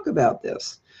I talk about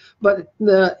this, but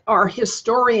our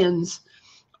historians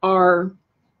are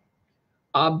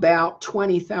about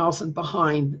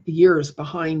 20,000 years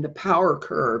behind the power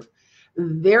curve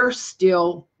they're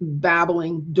still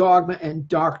babbling dogma and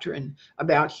doctrine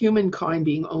about humankind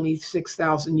being only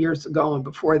 6,000 years ago, and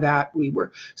before that we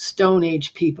were Stone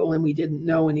Age people and we didn't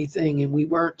know anything, and we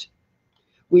weren't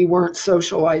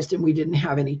socialized, and we didn't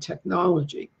have any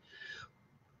technology.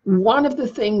 One of the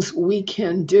things we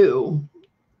can do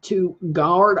to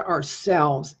guard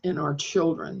ourselves and our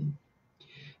children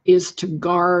is to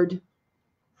guard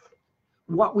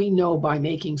what we know by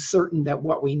making certain that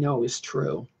what we know is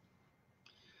true.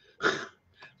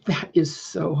 That is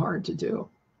so hard to do.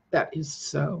 That is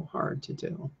so hard to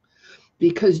do.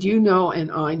 Because you know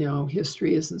and I know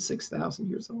history isn't 6,000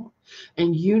 years old.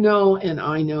 And you know and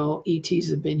I know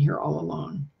ETs have been here all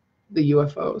along, the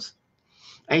UFOs.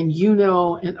 And you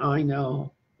know and I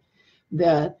know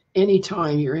that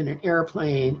anytime you're in an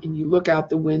airplane and you look out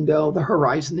the window, the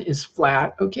horizon is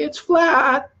flat. Okay, it's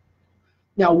flat.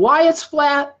 Now, why it's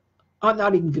flat, I'm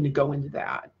not even going to go into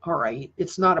that. All right,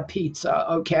 it's not a pizza,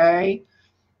 okay?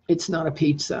 It's not a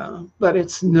pizza, but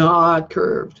it's not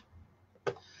curved.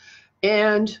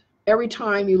 And every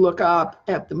time you look up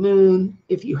at the moon,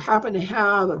 if you happen to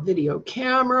have a video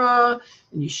camera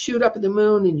and you shoot up at the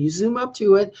moon and you zoom up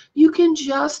to it, you can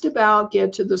just about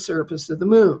get to the surface of the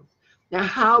moon. Now,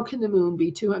 how can the moon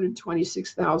be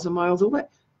 226,000 miles away?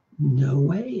 No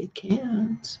way it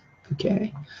can't,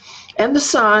 okay? And the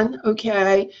sun,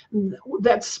 okay,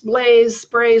 that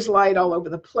sprays light all over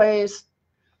the place.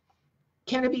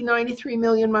 Can it be 93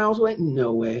 million miles away?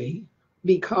 No way,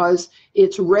 because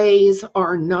its rays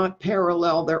are not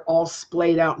parallel. They're all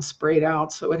splayed out and sprayed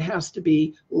out, so it has to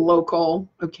be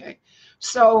local, okay?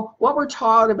 So what we're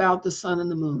taught about the sun and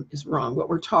the moon is wrong. What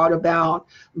we're taught about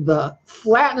the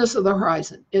flatness of the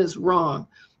horizon is wrong.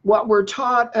 What we're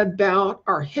taught about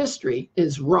our history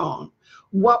is wrong.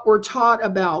 What we're taught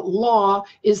about law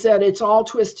is that it's all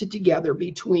twisted together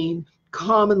between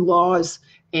common laws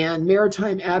and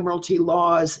maritime admiralty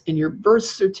laws, and your birth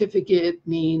certificate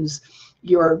means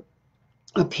you're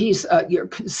a piece of your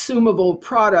consumable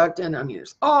product. And I mean,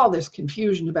 there's all this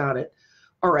confusion about it.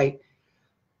 All right.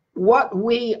 What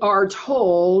we are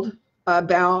told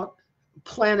about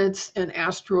planets and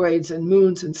asteroids and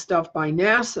moons and stuff by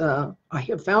NASA, I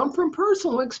have found from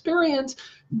personal experience,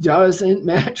 doesn't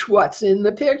match what's in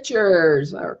the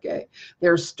pictures. Okay,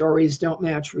 their stories don't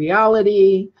match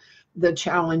reality. The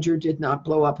Challenger did not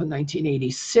blow up in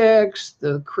 1986.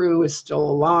 The crew is still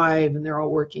alive and they're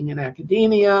all working in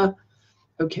academia.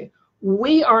 Okay,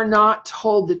 we are not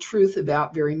told the truth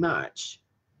about very much,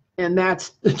 and that's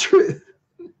the truth.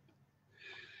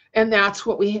 And that's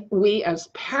what we as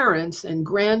parents and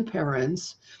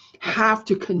grandparents have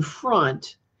to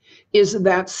confront, is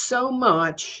that so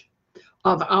much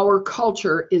of our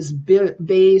culture is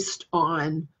based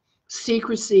on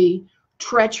secrecy,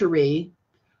 treachery,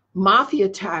 mafia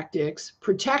tactics,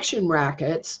 protection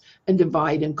rackets, and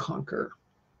divide and conquer.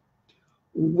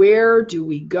 Where do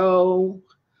we go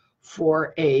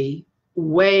for a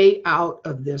way out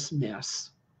of this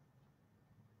mess?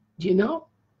 Do you know?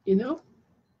 You know?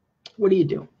 What do you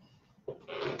do?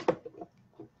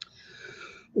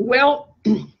 Well,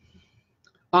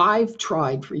 I've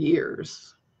tried for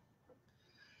years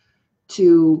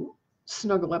to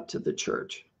snuggle up to the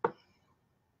church.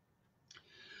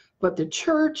 But the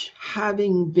church,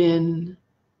 having been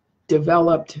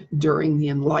developed during the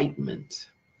Enlightenment,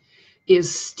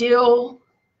 is still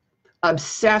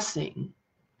obsessing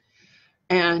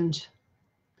and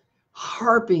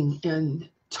harping and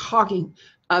talking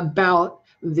about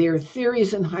their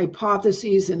theories and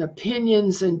hypotheses and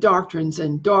opinions and doctrines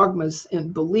and dogmas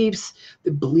and beliefs,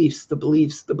 the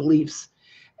beliefs.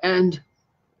 And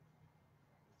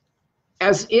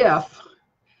as if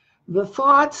the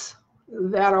thoughts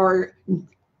that are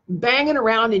banging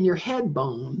around in your head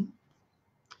bone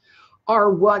are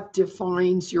what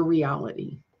defines your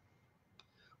reality,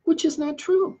 which is not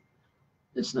true.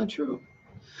 It's not true.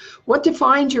 What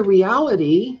defines your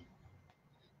reality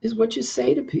is what you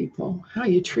say to people, how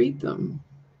you treat them.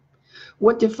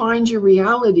 What defines your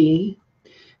reality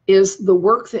is the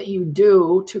work that you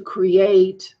do to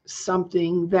create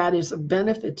something that is of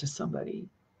benefit to somebody.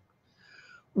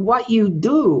 What you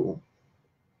do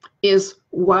is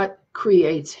what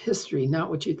creates history, not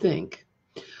what you think.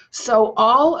 So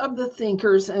all of the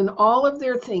thinkers and all of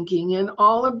their thinking and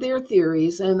all of their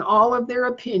theories and all of their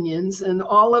opinions and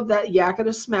all of that yakata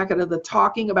smackata, the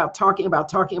talking,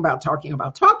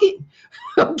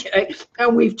 okay?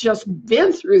 And we've just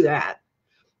been through that.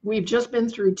 We've just been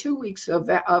through 2 weeks of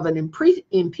an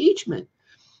impeachment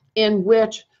in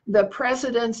which the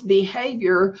president's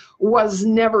behavior was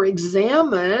never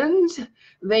examined.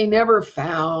 They never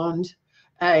found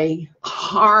a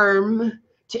harm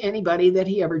to anybody that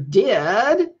he ever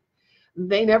did.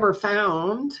 They never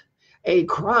found a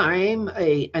crime,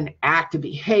 an act of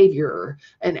behavior,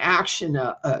 an action,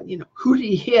 who did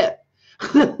he hit?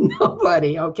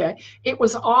 Nobody, okay? It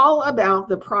was all about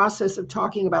the process of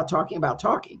talking about talking about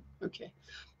talking, okay?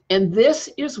 And this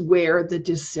is where the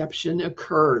deception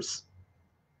occurs,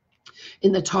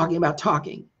 in the talking about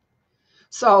talking.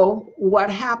 So what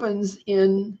happens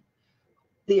in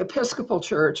the Episcopal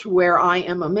Church, where I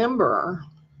am a member,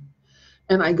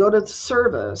 and I go to the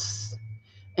service,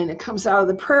 and it comes out of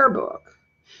the prayer book,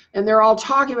 and they're all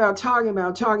talking,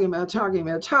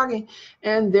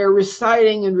 and they're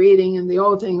reciting and reading and the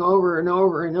old thing over and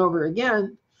over and over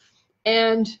again.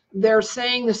 And they're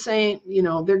saying the same,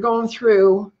 they're going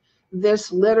through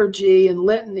this liturgy and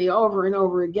litany over and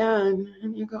over again.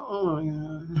 And you go, oh my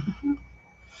God.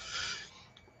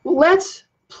 Let's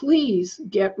please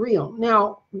get real.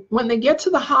 Now, when they get to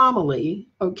the homily,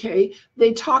 okay,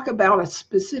 they talk about a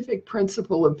specific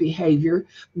principle of behavior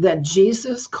that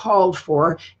Jesus called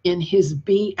for in his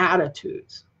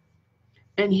Beatitudes.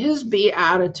 And his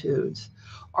Beatitudes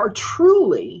are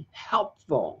truly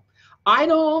helpful.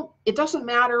 It doesn't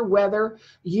matter whether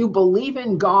you believe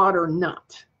in God or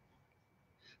not.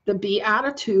 The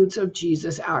Beatitudes of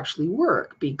Jesus actually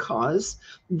work because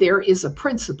there is a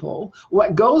principle.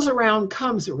 What goes around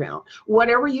comes around.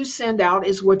 Whatever you send out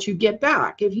is what you get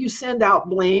back. If you send out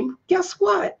blame, guess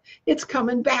what? It's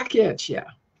coming back at you.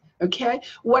 Okay?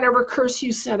 Whatever curse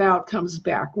you send out comes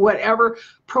back. Whatever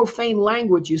profane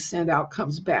language you send out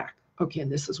comes back. Okay,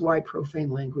 and this is why profane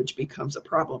language becomes a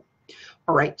problem.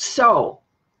 All right, so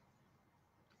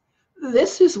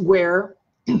this is where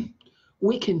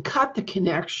we can cut the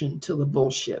connection to the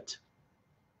bullshit.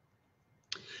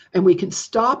 And we can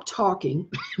stop talking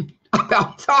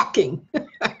about talking.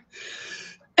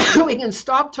 We can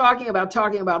stop talking about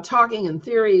talking and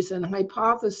theories and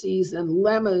hypotheses and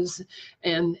lemmas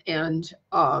and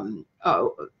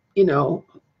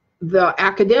the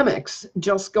academics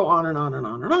just go on and on and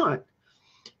on and on.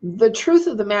 The truth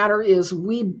of the matter is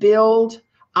we build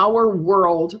our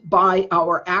world by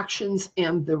our actions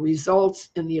and the results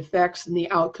and the effects and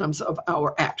the outcomes of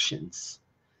our actions.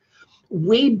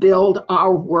 We build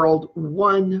our world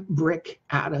one brick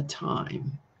at a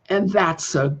time. And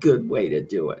that's a good way to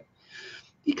do it.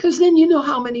 Because then you know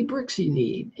how many bricks you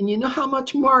need, and you know how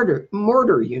much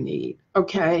mortar you need,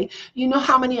 okay? You know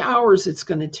how many hours it's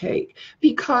going to take,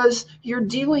 because you're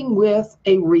dealing with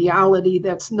a reality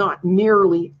that's not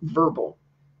merely verbal.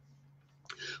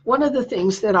 One of the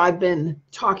things that I've been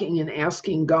talking and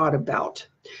asking God about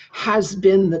has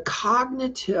been the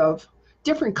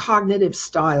different cognitive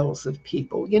styles of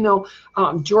people.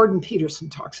 Jordan Peterson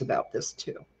talks about this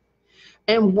too.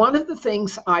 And one of the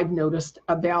things I've noticed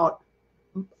about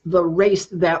the race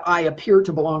that I appear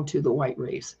to belong to, the white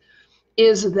race,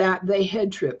 is that they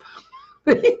head trip.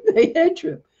 They head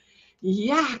trip.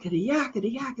 Yakety,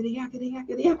 yakety, yakety, yakety,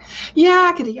 yakety, yakety,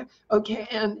 yakety. Okay,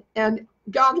 and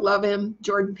God love him,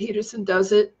 Jordan Peterson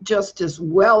does it just as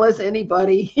well as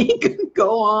anybody. He can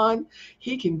go on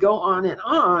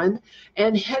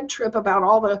and head trip about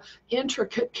all the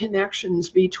intricate connections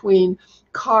between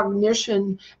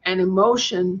cognition and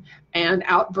emotion and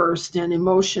outburst and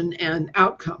emotion and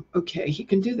outcome. Okay, he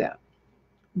can do that.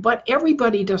 But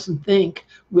everybody doesn't think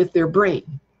with their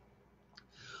brain.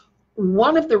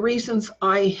 One of the reasons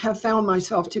I have found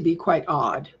myself to be quite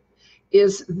odd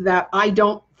is that I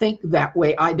don't think that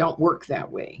way. I don't work that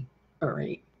way. All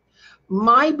right.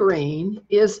 My brain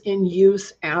is in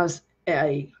use as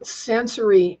a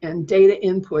sensory and data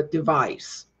input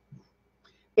device.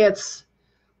 It's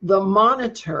the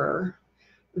monitor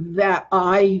that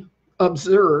I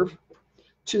observe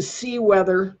to see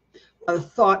whether a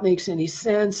thought makes any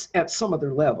sense at some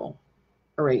other level.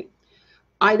 All right.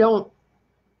 I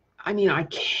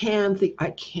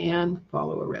can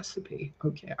follow a recipe.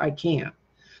 Okay, I can.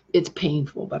 It's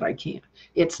painful, but I can.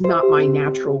 It's not my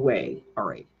natural way, all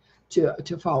right,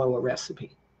 to follow a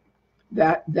recipe.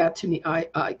 That to me,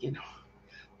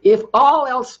 if all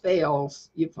else fails,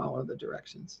 you follow the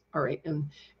directions, all right?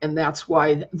 And that's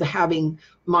why having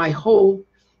my whole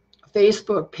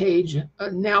Facebook page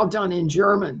now done in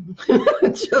German,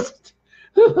 just,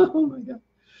 oh my God.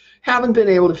 Haven't been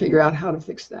able to figure out how to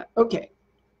fix that. Okay.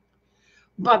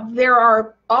 But there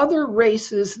are other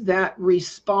races that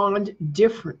respond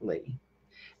differently.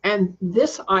 And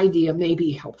this idea may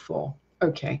be helpful.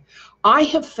 Okay. I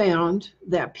have found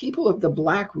that people of the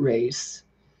Black race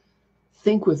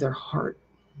think with their heart.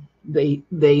 They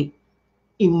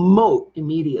emote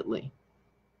immediately.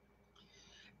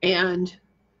 And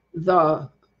the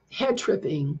head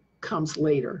tripping comes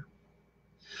later.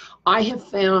 I have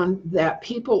found that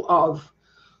people of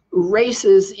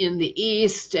races in the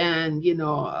East and,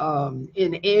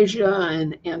 in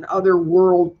Asia and other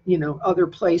world, other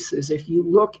places, if you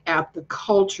look at the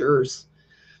cultures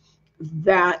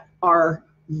that are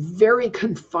very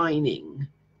confining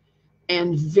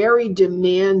and very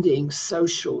demanding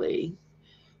socially,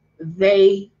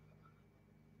 they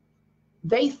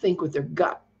think with their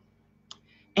gut,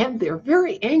 and they're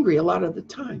very angry a lot of the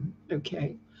time.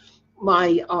 Okay,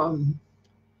 my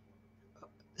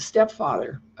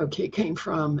stepfather, came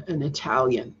from an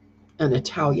Italian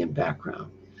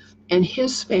background, and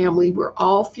his family were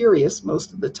all furious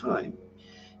most of the time.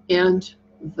 And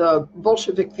the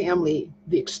Bolshevik family,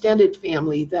 the extended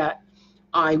family that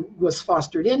I was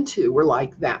fostered into, were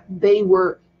like that. They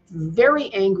were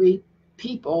very angry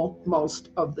people most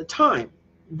of the time.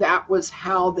 That was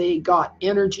how they got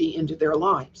energy into their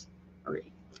lives. All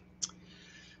right.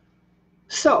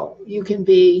 So you can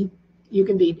be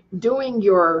doing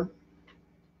your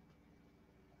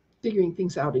figuring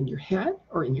things out in your head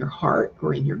or in your heart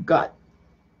or in your gut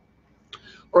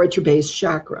or at your base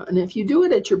chakra. And if you do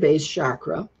it at your base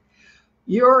chakra,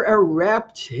 you're a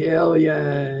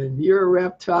reptilian. You're a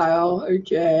reptile,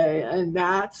 okay? And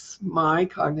that's my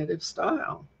cognitive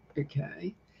style,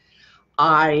 okay?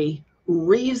 I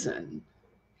reason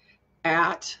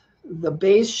at the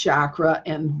base chakra,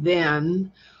 and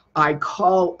then I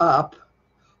call up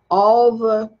all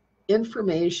the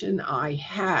information I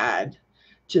had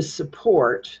to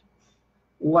support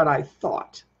what I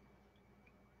thought.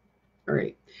 All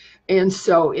right. And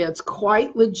so it's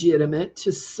quite legitimate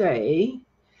to say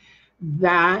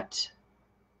that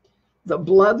the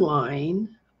bloodline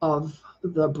of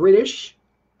the British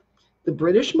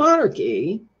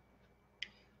monarchy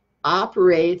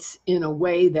operates in a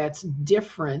way that's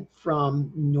different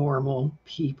from normal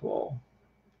people.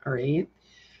 All right.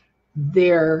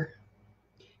 Their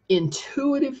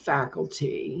intuitive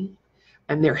faculty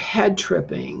and their head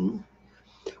tripping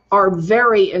are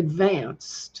very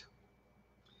advanced.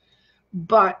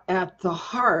 But at the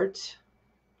heart,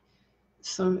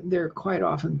 they're quite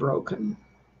often broken.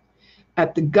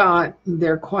 At the gut,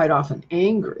 they're quite often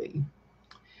angry.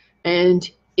 And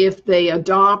if they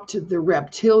adopt the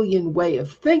reptilian way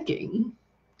of thinking,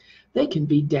 they can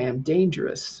be damn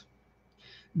dangerous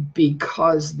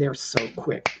because they're so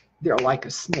quick. They're like a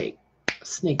snake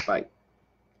bite.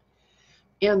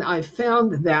 And I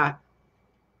found that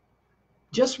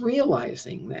just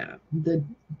realizing that the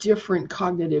different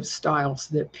cognitive styles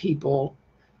that people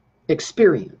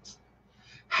experience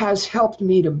has helped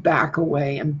me to back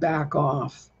away and back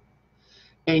off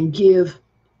and give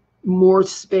more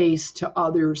space to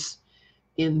others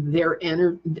in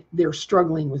they're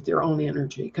struggling with their own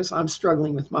energy, because I'm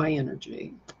struggling with my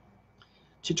energy,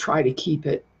 to try to keep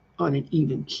it on an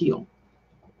even keel.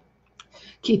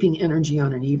 Keeping energy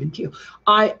on an even keel.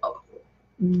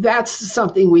 That's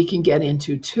something we can get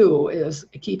into too, is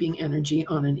keeping energy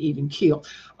on an even keel.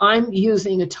 I'm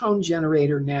using a tone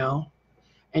generator now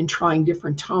and trying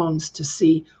different tones to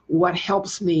see what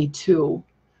helps me to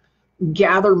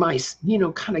gather myself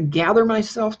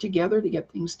together to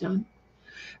get things done.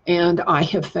 And I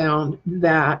have found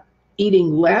that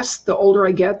eating less, the older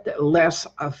I get, the less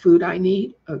food I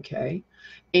need, okay?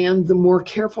 And the more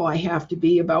careful I have to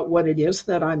be about what it is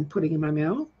that I'm putting in my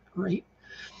mouth, right?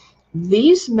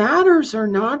 These matters are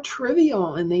not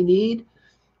trivial, and they need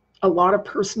a lot of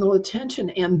personal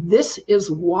attention. And this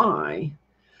is why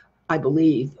I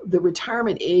believe the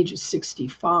retirement age of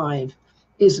 65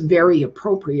 is very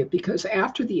appropriate, because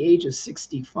after the age of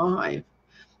 65,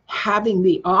 having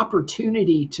the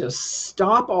opportunity to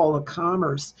stop all the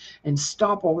commerce and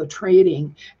stop all the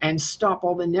trading and stop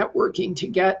all the networking to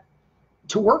get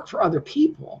to work for other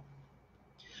people,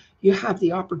 you have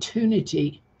the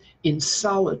opportunity in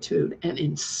solitude and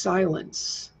in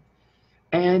silence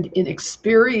and in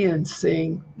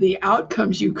experiencing the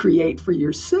outcomes you create for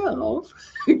yourself,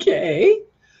 okay?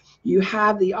 You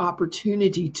have the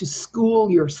opportunity to school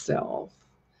yourself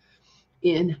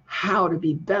in how to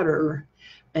be better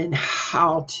and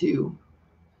how to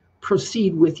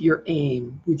proceed with your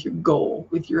aim, with your goal,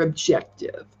 with your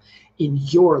objective in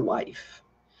your life.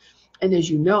 And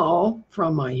as you know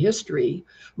from my history,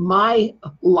 my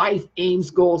life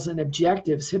aims, goals, and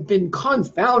objectives have been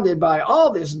confounded by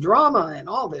all this drama and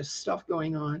all this stuff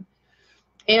going on.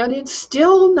 And it's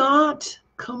still not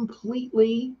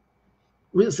completely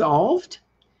resolved.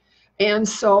 And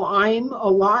so I'm a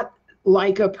lot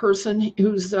like a person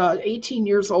who's 18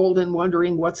 years old and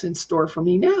wondering what's in store for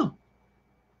me now.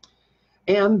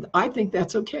 And I think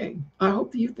that's okay. I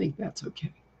hope that you think that's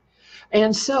okay.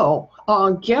 And so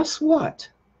guess what?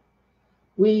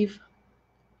 We've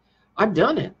I've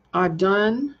done it. I've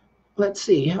done, let's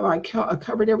see, have I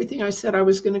covered everything I said I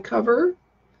was going to cover?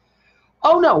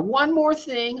 Oh, no, one more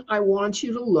thing I want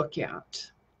you to look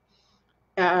at.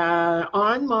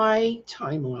 On my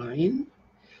timeline,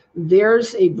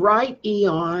 there's a Bright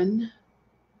Eon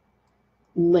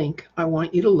link I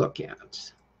want you to look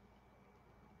at.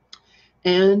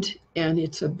 And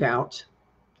it's about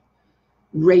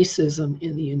racism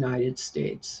in the United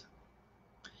States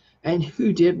and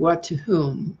who did what to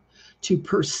whom to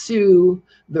pursue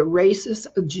the racist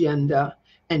agenda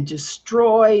and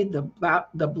destroy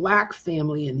the black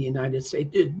family in the United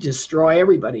States, destroy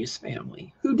everybody's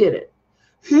family. Who did it?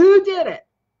 Who did it?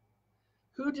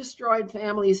 Who destroyed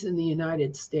families in the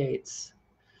United States?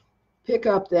 Pick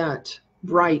up that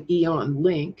Bright Eon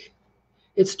link.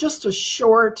 It's just a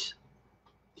short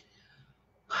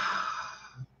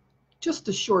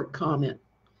comment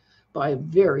by a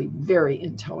very, very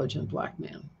intelligent black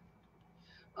man.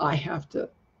 I have to,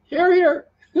 here.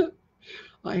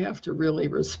 I have to really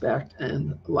respect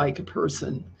and like a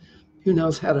person who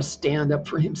knows how to stand up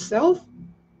for himself.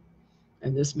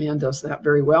 And this man does that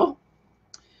very well.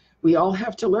 We all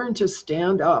have to learn to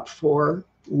stand up for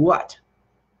what?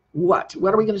 What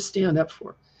are we going to stand up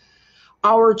for?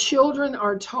 Our children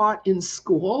are taught in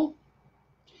school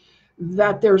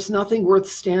that there's nothing worth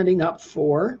standing up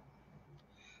for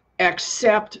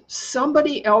except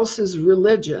somebody else's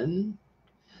religion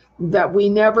that we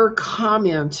never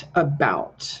comment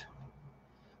about.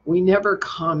 We never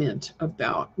comment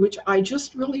about, which I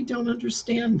just really don't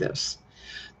understand this.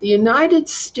 The United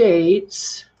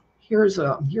States, here's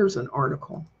an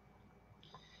article.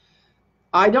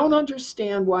 I don't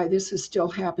understand why this is still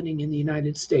happening in the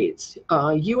United States.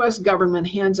 U.S. government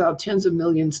hands out tens of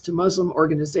millions to Muslim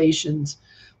organizations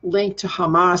linked to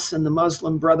Hamas and the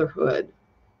Muslim Brotherhood.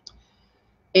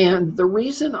 And the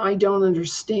reason I don't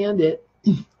understand it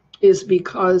is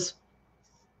because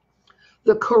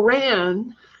the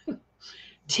Quran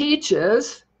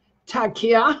teaches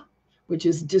taqiyya, which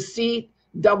is deceit,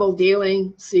 double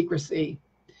dealing, secrecy.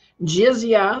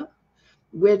 Jizya,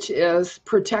 which is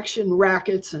protection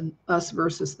rackets and us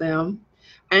versus them.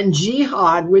 And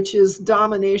jihad, which is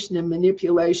domination and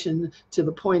manipulation to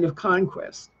the point of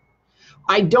conquest.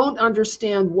 I don't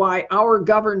understand why our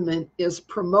government is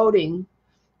promoting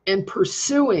and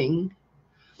pursuing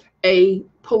a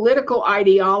political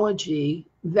ideology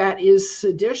that is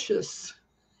seditious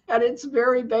at its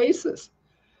very basis.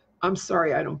 I'm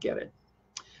sorry, I don't get it.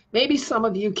 Maybe some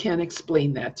of you can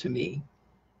explain that to me.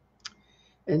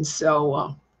 And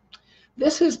so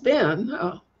this has been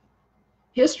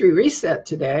History Reset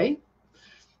today.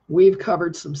 We've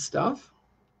covered some stuff.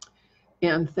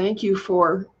 And thank you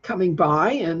for coming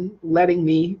by and letting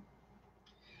me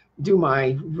do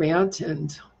my rant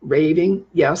and raving.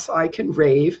 Yes, I can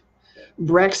rave.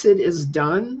 Brexit is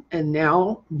done, and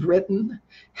now Britain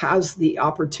has the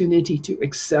opportunity to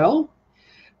excel,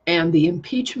 and the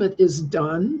impeachment is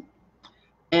done,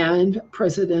 and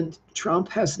President Trump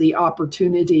has the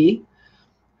opportunity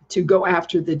to go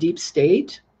after the deep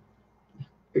state.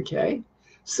 Okay,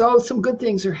 so some good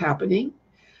things are happening,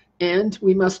 and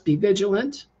we must be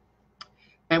vigilant,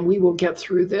 and we will get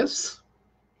through this.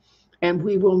 And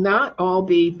we will not all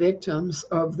be victims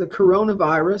of the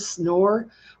coronavirus, nor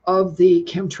of the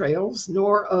chemtrails,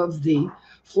 nor of the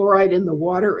fluoride in the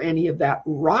water, any of that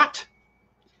rot.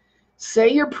 Say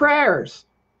your prayers.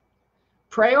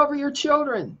 Pray over your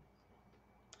children.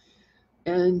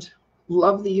 And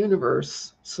love the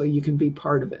universe so you can be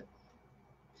part of it.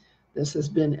 This has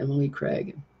been Emily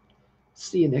Cragg.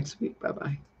 See you next week.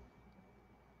 Bye-bye.